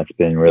 and that's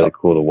been really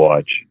cool to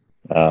watch.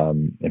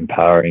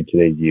 Empowering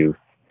today's youth.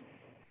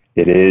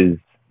 It is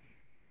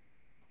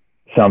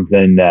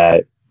something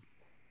that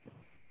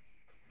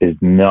is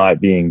not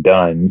being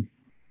done.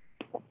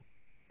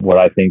 What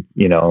I think,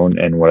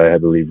 and what I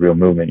believe real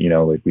movement,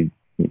 like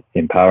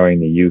empowering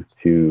the youth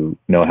to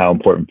know how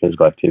important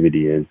physical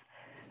activity is,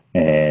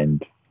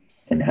 and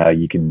how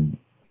you can,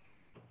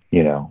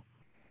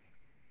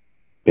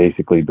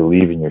 basically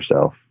believe in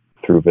yourself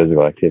through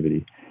physical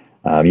activity.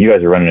 You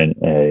guys are running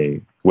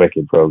a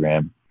wicked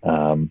program,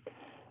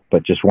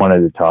 but just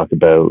wanted to talk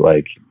about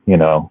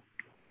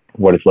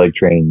what it's like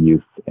training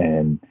youth,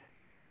 and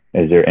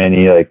is there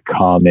any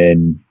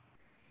common,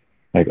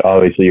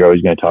 obviously you're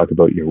always going to talk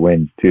about your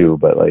wins too,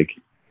 but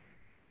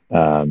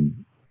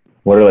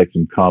what are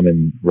some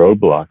common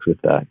roadblocks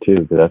with that too?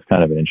 Because that's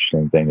kind of an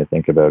interesting thing to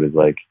think about, is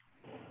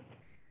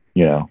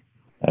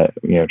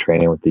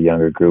training with the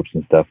younger groups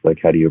and stuff.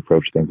 How do you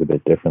approach things a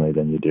bit differently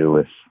than you do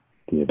with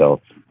the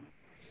adults?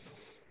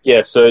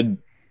 Yeah. So,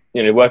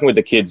 working with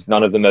the kids,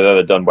 none of them have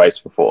ever done weights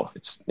before.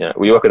 It's,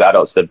 we work with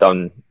adults that have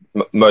done,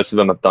 most of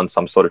them have done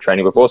some sort of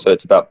training before. So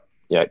it's about,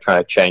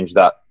 trying to change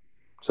that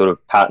sort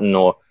of pattern,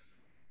 or,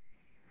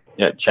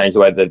 change the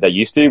way that they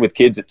used to. With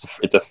kids,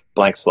 it's a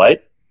blank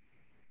slate.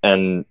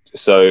 And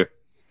so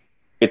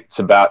it's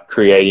about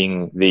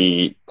creating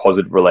the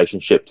positive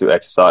relationship to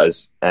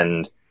exercise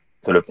and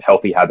sort of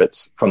healthy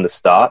habits from the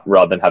start,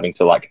 rather than having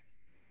to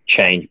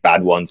change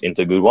bad ones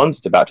into good ones.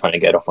 It's about trying to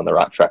get off on the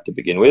right track to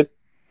begin with.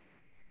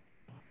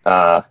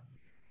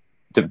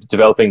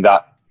 Developing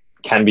that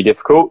can be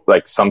difficult.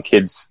 Some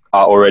kids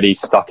are already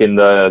stuck in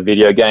the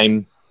video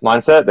game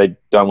mindset. They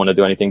don't want to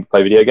do anything but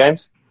play video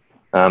games.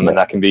 And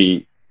that can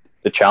be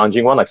a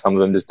challenging one. Some of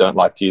them just don't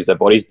like to use their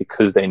bodies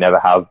because they never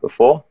have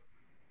before.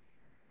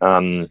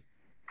 That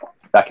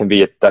can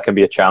be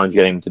a challenge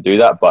getting them to do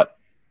that. But,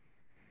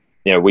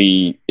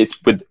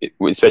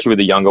 especially with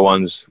the younger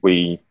ones,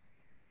 we,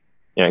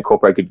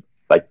 incorporate good,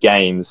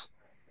 games,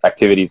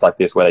 activities like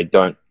this where they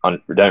don't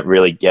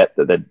really get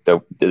that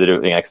they're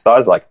doing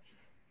exercise. They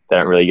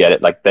don't really get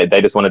it.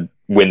 They just want to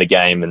win the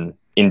game, and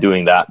in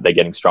doing that, they're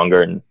getting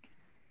stronger and,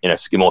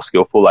 more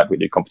skillful. We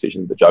do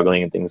competitions with the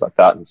juggling and things like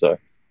that. And so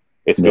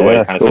it's a good way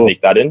to kind of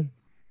sneak that in.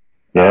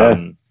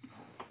 Yeah.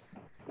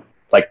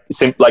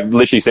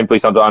 Literally simply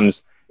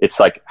sometimes it's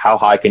how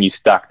high can you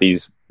stack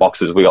these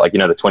boxes? We got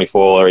the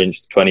 24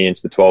 inch, the 20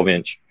 inch, the 12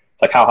 inch.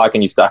 It's how high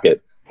can you stack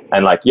it?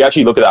 And you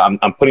actually look at that,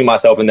 I'm putting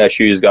myself in their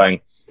shoes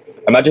going,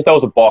 imagine if there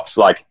was a box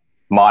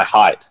my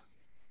height,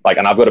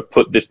 and I've got to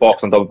put this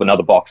box on top of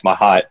another box my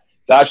height.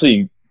 It's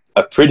actually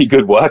a pretty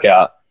good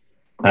workout.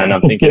 And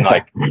I'm thinking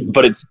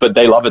but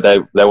they love it.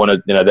 They want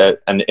to,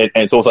 and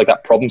it's also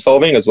that problem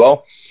solving as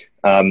well.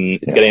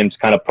 It's getting them to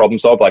kind of problem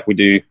solve. We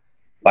do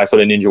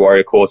sort of Ninja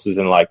Warrior courses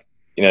and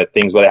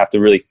things where they have to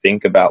really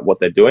think about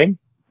what they're doing,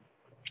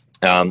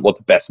 what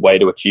the best way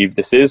to achieve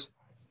this is.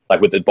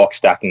 With the box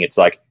stacking, it's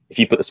if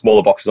you put the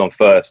smaller boxes on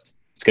first,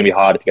 it's going to be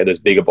harder to get those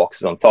bigger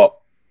boxes on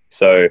top.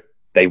 So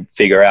they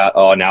figure out,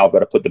 now I've got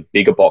to put the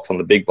bigger box on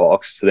the big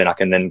box, so then I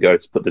can then go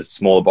to put the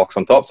smaller box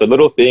on top. So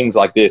little things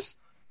like this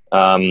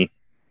are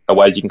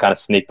ways you can kind of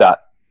sneak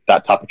that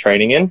type of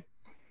training in.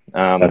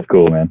 That's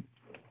cool, man.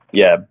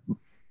 Yeah,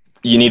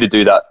 you need to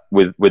do that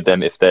with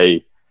them if they're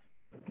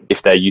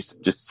used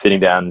to just sitting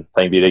down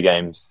playing video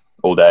games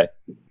all day,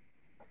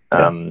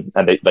 and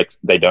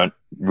they don't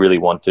really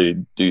want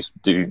to do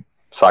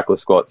cycler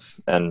squats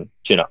and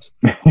chin-ups.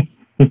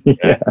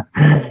 Yeah.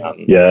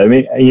 I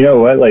mean, you know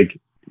what?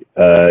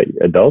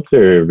 Adults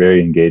are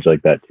very engaged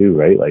like that too,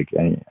 right?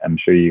 I'm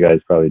sure you guys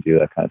probably do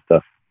that kind of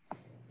stuff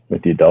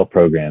with the adult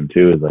program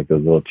too, is those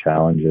little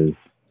challenges.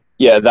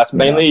 Yeah, that's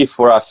mainly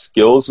for our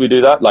skills. We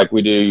do that.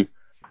 We do,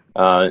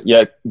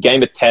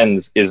 Game of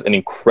Tens is an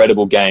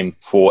incredible game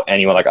for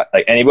anyone.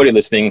 Anybody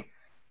listening,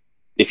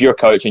 if you're a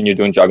coach and you're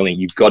doing juggling,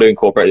 you've got to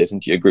incorporate this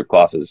into your group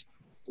classes.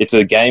 It's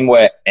a game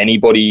where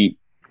anybody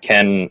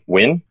can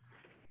win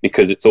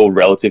because it's all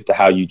relative to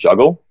how you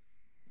juggle.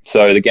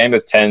 So the Game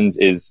of Tens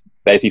is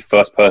basically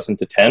first person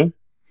to 10.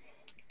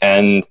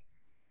 and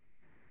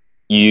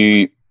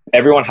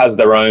everyone has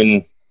their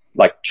own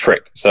like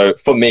trick. So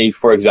for me,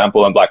 for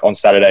example, I'm like on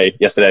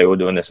yesterday we were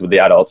doing this with the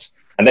adults,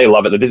 and they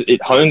love it.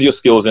 It hones your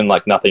skills in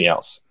like nothing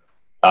else.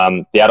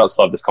 The adults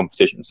love this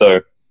competition.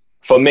 So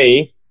for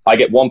me, I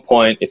get 1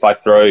 point if I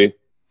throw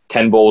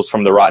 10 balls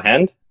from the right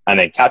hand and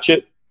then catch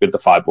it with the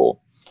 5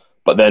 ball.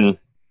 But then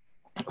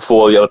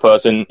for the other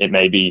person, it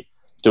may be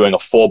doing a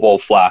 4-ball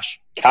flash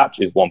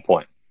catch is 1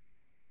 point.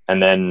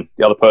 And then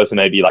the other person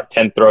may be like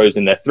 10 throws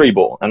in their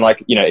 3-ball. And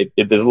like,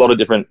 there's a lot of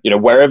different,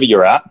 wherever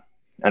you're at.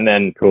 And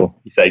then Cool.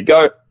 You say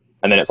go.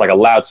 And then it's like a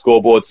loud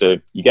scoreboard. So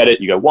you get it,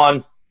 you go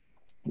 1,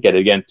 you get it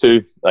again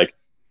 2, like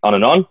on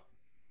and on.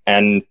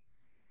 And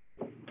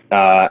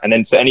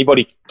then so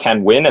anybody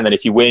can win. And then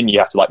if you win, you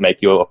have to like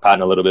make your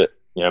pattern a little bit,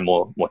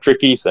 more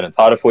tricky. So then it's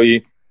harder for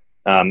you.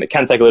 It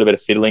can take a little bit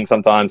of fiddling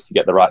sometimes to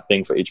get the right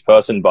thing for each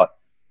person. But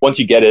once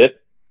you get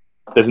it,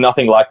 there's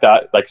nothing like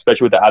that. Like,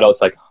 especially with the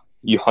adults, like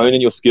you hone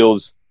in your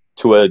skills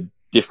to a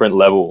different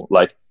level.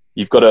 Like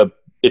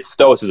it's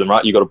stoicism,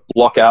 right? You've got to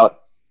block out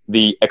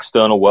the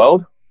external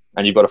world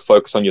and you've got to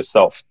focus on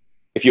yourself.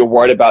 If you're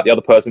worried about the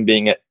other person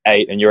being at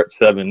 8 and you're at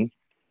 7,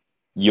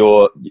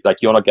 you're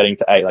not getting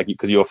to 8, like,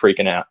 because you're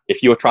freaking out.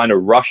 If you're trying to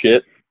rush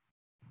it,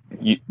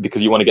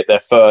 because you want to get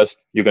there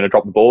first, you're going to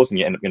drop the balls and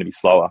you end up going to be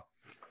slower.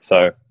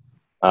 So,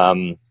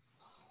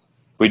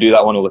 we do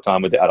that one all the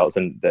time with the adults,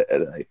 and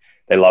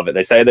they love it.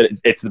 They say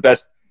that it's the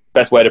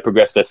best way to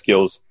progress their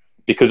skills,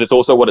 because it's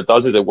also what it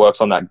does is it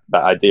works on that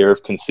idea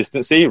of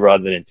consistency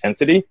rather than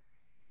intensity.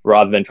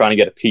 Rather than trying to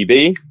get a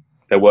PB,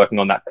 they're working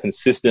on that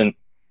consistent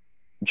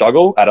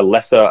juggle at a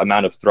lesser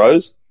amount of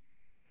throws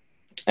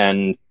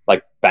and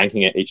like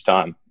banking it each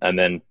time, and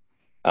then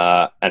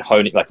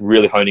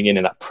really honing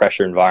in that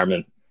pressure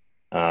environment.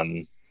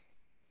 Cool.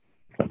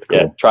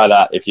 Yeah, try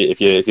that if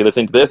you're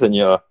listening to this and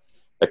you're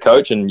a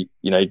coach and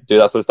you do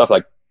that sort of stuff.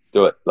 Like,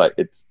 do it. Like,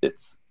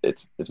 it's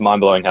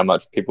mind blowing how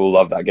much people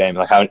love that game.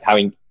 Like how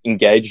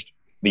engaged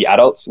the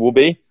adults will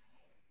be,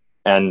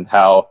 and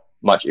how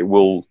much it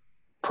will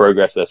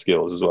progress their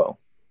skills as well.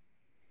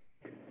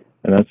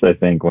 And that's, I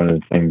think, one of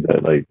the things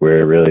that like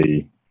we're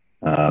really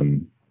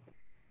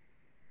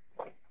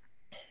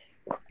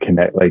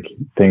connect, like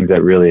things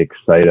that really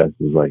excite us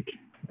as like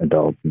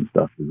adults and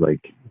stuff, is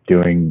like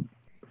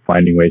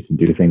finding ways to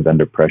do things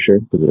under pressure,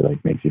 because it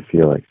like makes you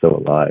feel like so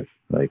alive.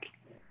 Like,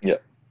 yeah,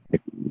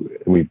 like,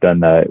 we've done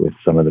that with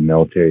some of the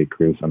military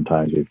crew.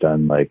 Sometimes we've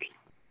done like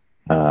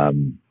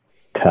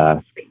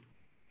task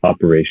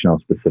operational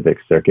specific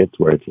circuits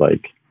where it's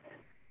like,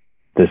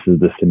 this is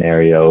the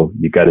scenario,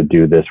 you got to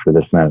do this for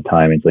this amount of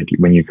time. It's like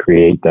when you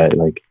create that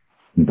like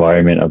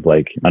environment of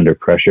like under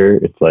pressure,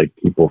 it's like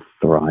people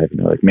thrive and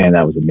they're like, man,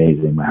 that was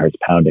amazing, my heart's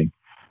pounding,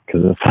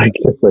 because it's like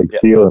just like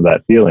feeling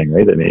that feeling,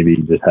 right, that maybe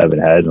you just haven't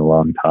had in a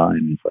long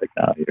time. It's like,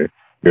 now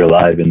you're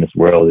alive in this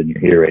world and you're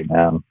here right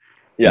now.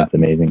 Yeah, it's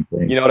an amazing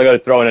thing. You know what, I got to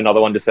throw in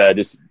another one to say,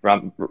 just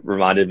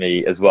reminded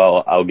me as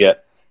well.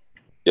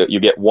 You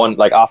get one,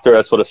 like after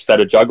a sort of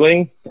set of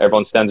juggling,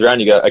 everyone stands around,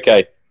 you go,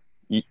 okay,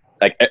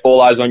 like all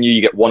eyes on you, you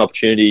get one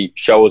opportunity,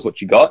 show us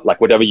what you got, like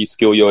whatever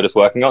skill you're just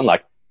working on,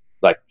 like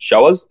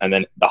show us. And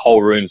then the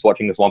whole room's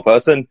watching this one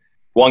person.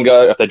 One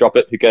go, if they drop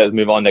it, who cares,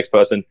 move on, next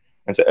person.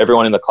 And so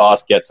everyone in the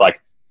class gets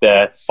like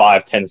their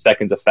 5-10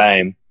 seconds of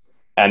fame.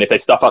 And if they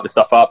stuff up, they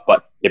stuff up,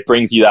 but it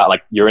brings you that,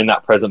 like, you're in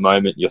that present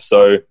moment, you're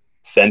so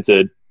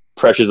centered,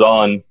 pressure's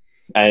on,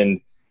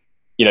 and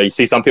you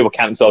see some people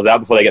count themselves out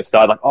before they get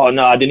started, like, oh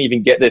no, I didn't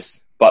even get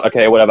this, but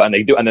okay, whatever. And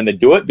then they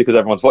do it because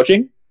everyone's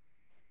watching.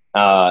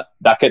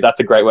 That's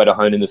a great way to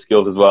hone in the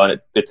skills as well. And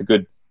it's a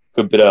good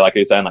bit of, like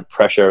you're saying, like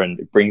pressure, and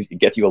it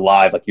gets you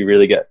alive. Like you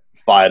really get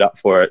fired up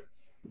for it.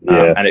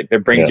 And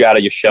it brings you out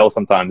of your shell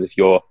sometimes. If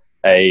you're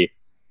a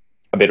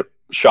bit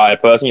shyer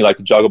person, you like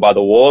to juggle by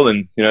the wall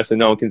and, so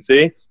no one can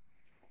see.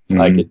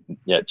 Like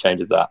it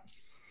changes that.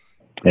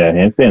 Yeah.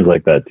 Handstands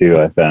like that too.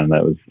 I found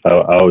I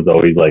was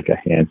always like a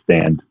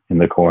handstand in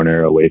the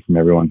corner away from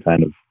everyone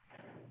kind of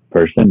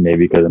person,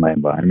 maybe because of my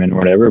environment or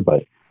whatever.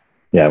 But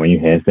yeah, when you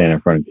handstand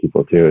in front of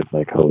people too, it's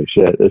like, holy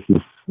shit, this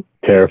is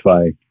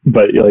terrifying.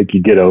 But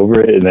you get over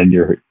it, and then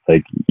you're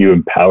like, you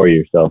empower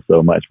yourself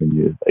so much when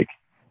you like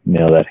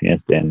nail that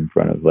handstand in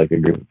front of like a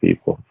group of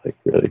people. It's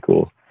like really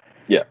cool.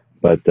 Yeah.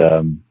 But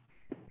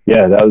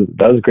yeah, that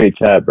was a great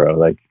chat, bro.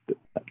 Like,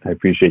 I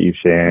appreciate you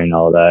sharing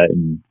all that,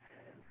 and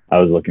I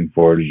was looking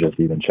forward to just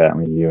even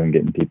chatting with you and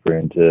getting deeper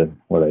into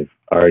what I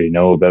already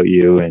know about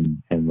you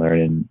and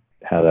learning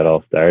how that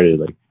all started.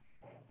 Like,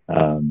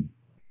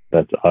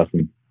 that's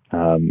awesome.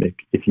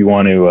 If you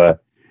want to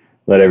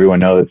let everyone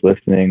know that's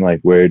listening,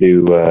 like where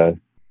to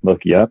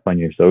look you up on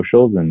your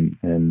socials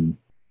and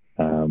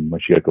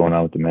what you got going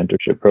on with the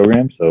mentorship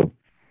program. So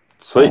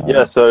sweet.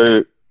 Yeah.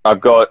 So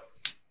I've got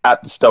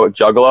at the Stoic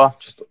Juggler,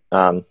 just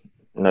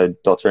no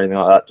dots or anything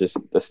like that, just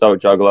the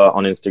Stoic Juggler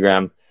on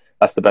Instagram.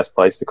 That's the best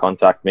place to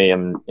contact me.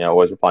 I'm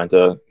always replying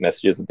to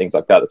messages and things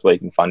like that. That's where you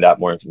can find out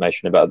more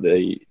information about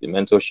the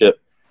mentorship.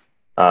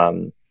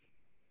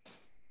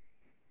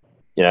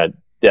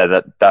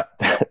 yeah, that's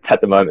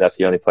at the moment, that's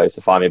the only place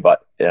to find me.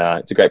 But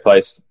it's a great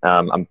place.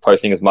 I'm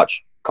posting as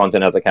much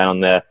content as I can on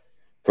there,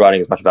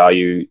 providing as much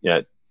value.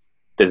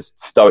 There's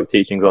Stoic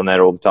teachings on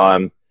there all the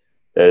time.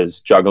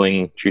 There's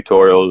juggling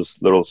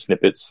tutorials, little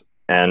snippets,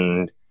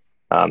 and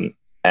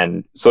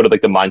sort of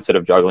like the mindset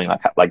of juggling,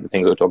 like the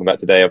things that we're talking about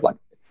today, of like,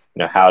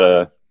 how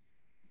to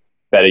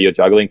better your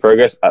juggling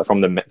progress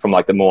from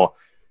like the more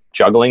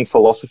juggling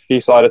philosophy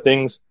side of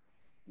things,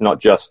 not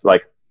just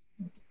like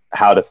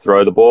how to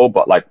throw the ball,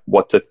 but like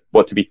what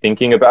to be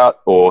thinking about,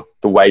 or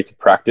the way to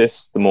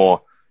practice, the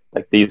more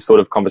like these sort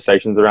of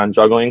conversations around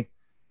juggling,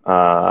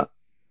 not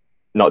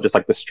just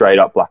like the straight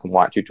up black and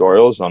white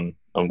tutorials on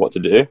what to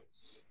do.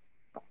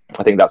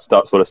 I think that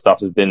sort of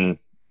stuff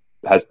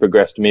has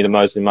progressed me the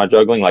most in my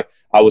juggling. Like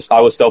I was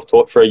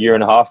self-taught for a year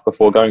and a half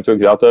before going to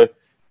Exalto,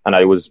 and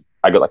I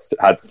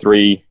had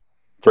three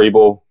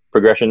ball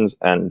progressions,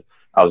 and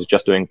I was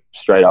just doing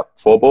straight up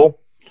 4-ball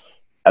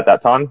at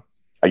that time,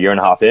 a year and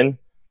a half in.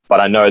 But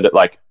I know that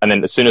and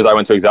then as soon as I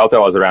went to Exalto, I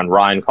was around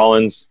Ryan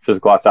Collins,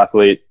 physical arts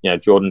athlete,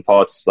 Jordan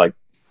Potts.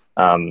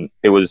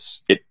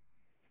 It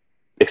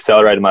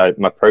accelerated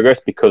my progress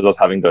because I was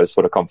having those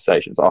sort of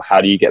conversations. Oh,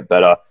 how do you get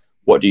better?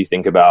 What do you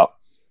think about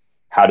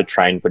how to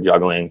train for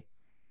juggling?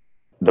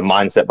 The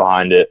mindset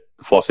behind it,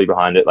 the philosophy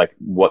behind it,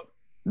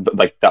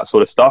 that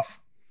sort of stuff.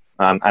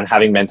 And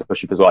having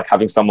mentorship as well, like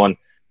having someone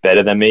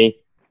better than me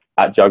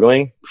at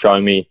juggling,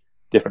 showing me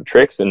different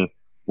tricks and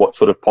what's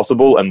sort of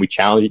possible. And we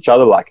challenge each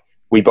other. Like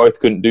we both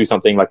couldn't do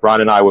something. Like Brian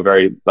and I were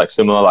very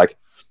similar. Like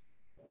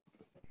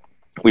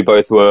we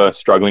both were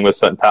struggling with a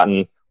certain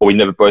pattern, or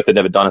we both had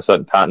never done a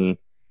certain pattern,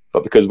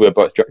 but because we were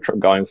both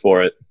going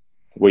for it,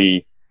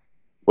 we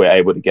were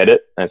able to get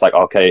it. And it's like,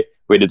 okay,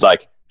 we did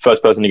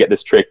first person to get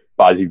this trick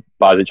buys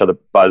both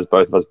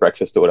of us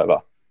breakfast or whatever.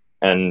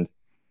 And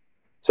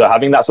so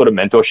having that sort of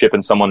mentorship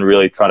and someone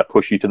really trying to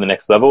push you to the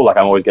next level, like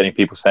I'm always getting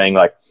people saying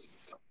like,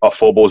 oh,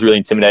 4-ball is really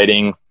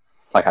intimidating.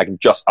 Like I've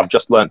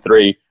just learned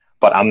 3,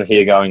 but I'm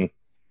here going,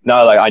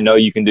 no, like I know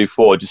you can do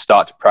 4. Just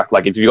start to practice.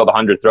 Like if you've got the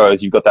 100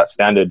 throws, you've got that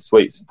standard.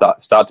 Sweet,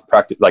 start to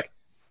practice. Like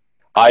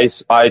I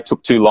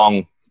took too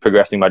long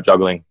progressing my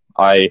juggling.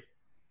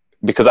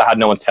 Because I had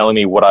no one telling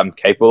me what I'm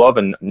capable of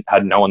and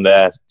had no one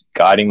there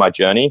guiding my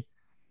journey,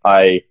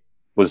 I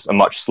was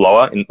much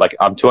slower. And like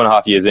I'm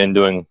 2.5 years in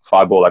doing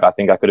 5-ball. Like I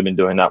think I could have been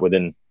doing that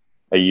within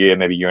a year,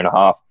 maybe a year and a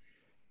half.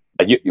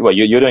 Like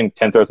you're doing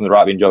 10 throws on the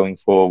right, been juggling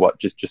for what,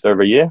 just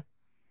over a year?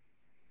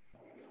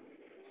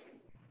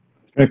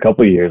 It's been a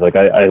couple of years. Like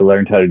I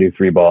learned how to do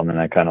 3-ball, and then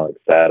I kind of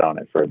sat on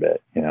it for a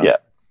bit,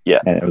 Yeah.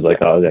 And it was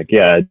like, I was like,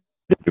 yeah.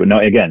 No,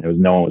 again, it was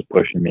no one was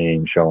pushing me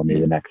and showing me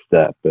the next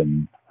step.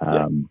 And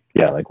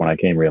like when I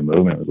came Real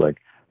Movement, it was like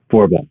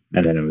 4-ball,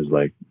 and then it was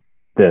like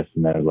this,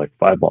 and then it was like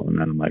 5-ball, and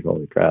then I'm like,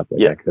 holy crap!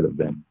 I could have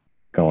been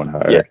going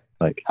hard. Yeah.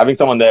 Like having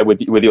someone there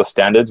with your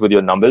standards, with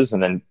your numbers,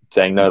 and then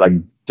saying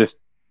no, just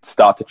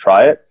start to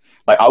try it.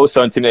 Like I was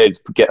so intimidated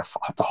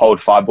to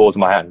hold 5 balls in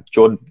my hand.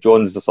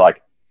 Jordan's just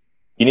like,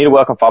 you need to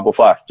work on 5-ball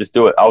flash. Just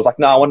do it. I was like,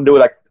 no, I want to do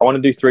it. I want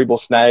to do 3-ball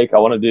snake. I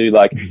want to do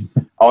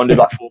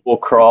 4-ball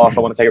cross.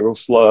 I want to take it real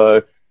slow.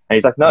 And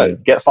he's like, no,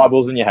 get 5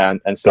 balls in your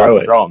hand and start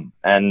to throw them.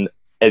 And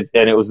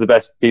it was the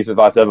best piece of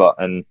advice ever.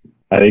 And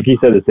I think he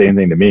said the same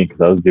thing to me,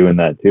 because I was doing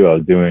that too.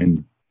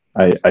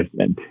 I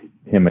sent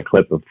him a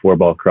clip of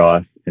 4-ball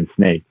cross and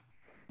snake.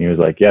 And he was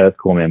like, yeah, that's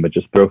cool, man, but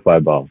just throw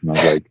 5 balls. And I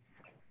was like,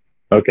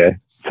 okay.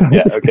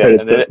 Yeah, okay.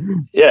 And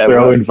then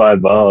throwing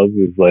 5 balls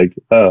is like,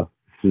 oh,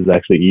 this is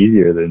actually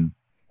easier than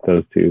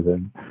those two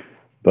then.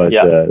 But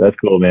that's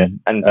cool,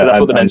 man. And so that's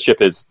what the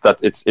mentorship is. That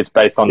it's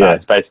based on that.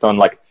 It's based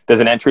on there's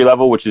an entry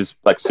level which is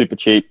super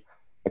cheap.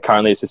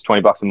 Currently it's just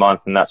 $20 a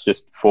month, and that's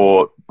just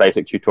for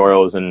basic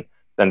tutorials and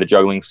then the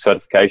juggling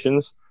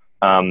certifications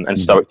and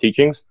Stoic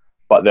teachings.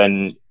 But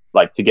then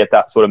to get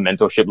that sort of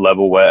mentorship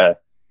level where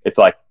it's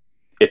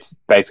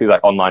basically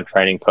online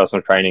training,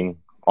 personal training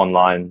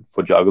online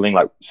for juggling,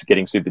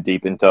 getting super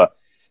deep into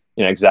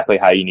exactly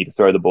how you need to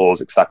throw the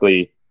balls,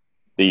 exactly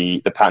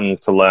the patterns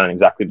to learn,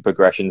 exactly the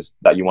progressions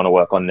that you want to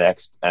work on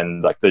next,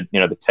 and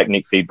the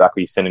technique feedback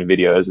where you send in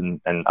videos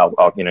and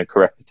I'll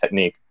correct the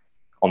technique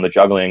on the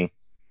juggling,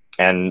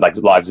 and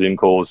live Zoom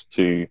calls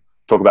to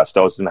talk about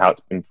stoicism, how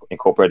it's been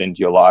incorporated into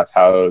your life,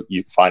 how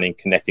you're finding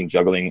connecting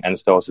juggling and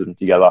stoicism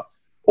together.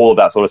 All of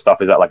that sort of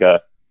stuff is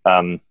at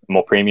a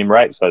more premium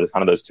rate. So there's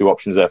kind of those 2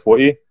 options there for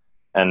you.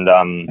 And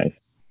nice.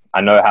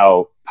 I know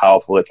how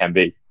powerful it can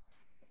be,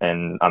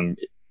 and I'm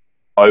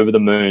over the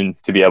moon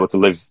to be able to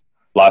live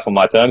life on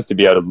my terms, to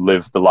be able to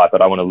live the life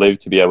that I want to live,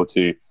 to be able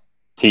to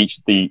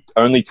teach the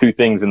only 2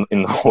 things in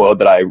the world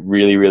that I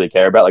really, really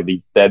care about.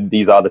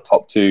 These are the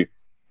top 2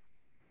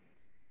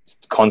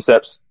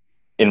 concepts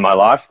in my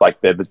life.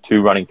 They're the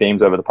 2 running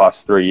themes over the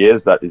past 3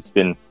 years that has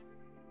been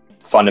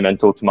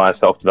fundamental to my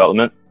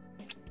self-development.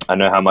 I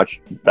know how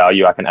much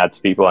value I can add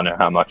to people. I know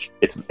how much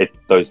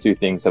those 2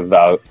 things have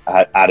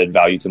added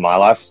value to my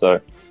life.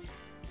 So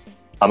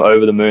I'm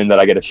over the moon that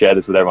I get to share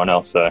this with everyone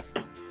else. So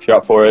if you're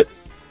up for it,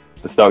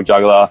 the Stoic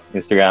Juggler,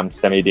 Instagram,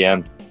 send me a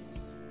DM.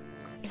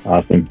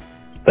 Awesome.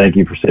 Thank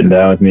you for sitting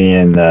down with me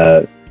and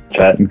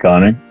chatting,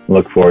 Connor.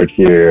 Look forward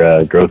to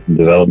your growth and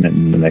development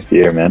in the next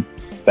year, man.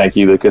 Thank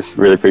you, Lucas.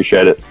 Really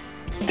appreciate it.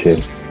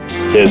 Cheers.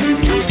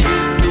 Cheers.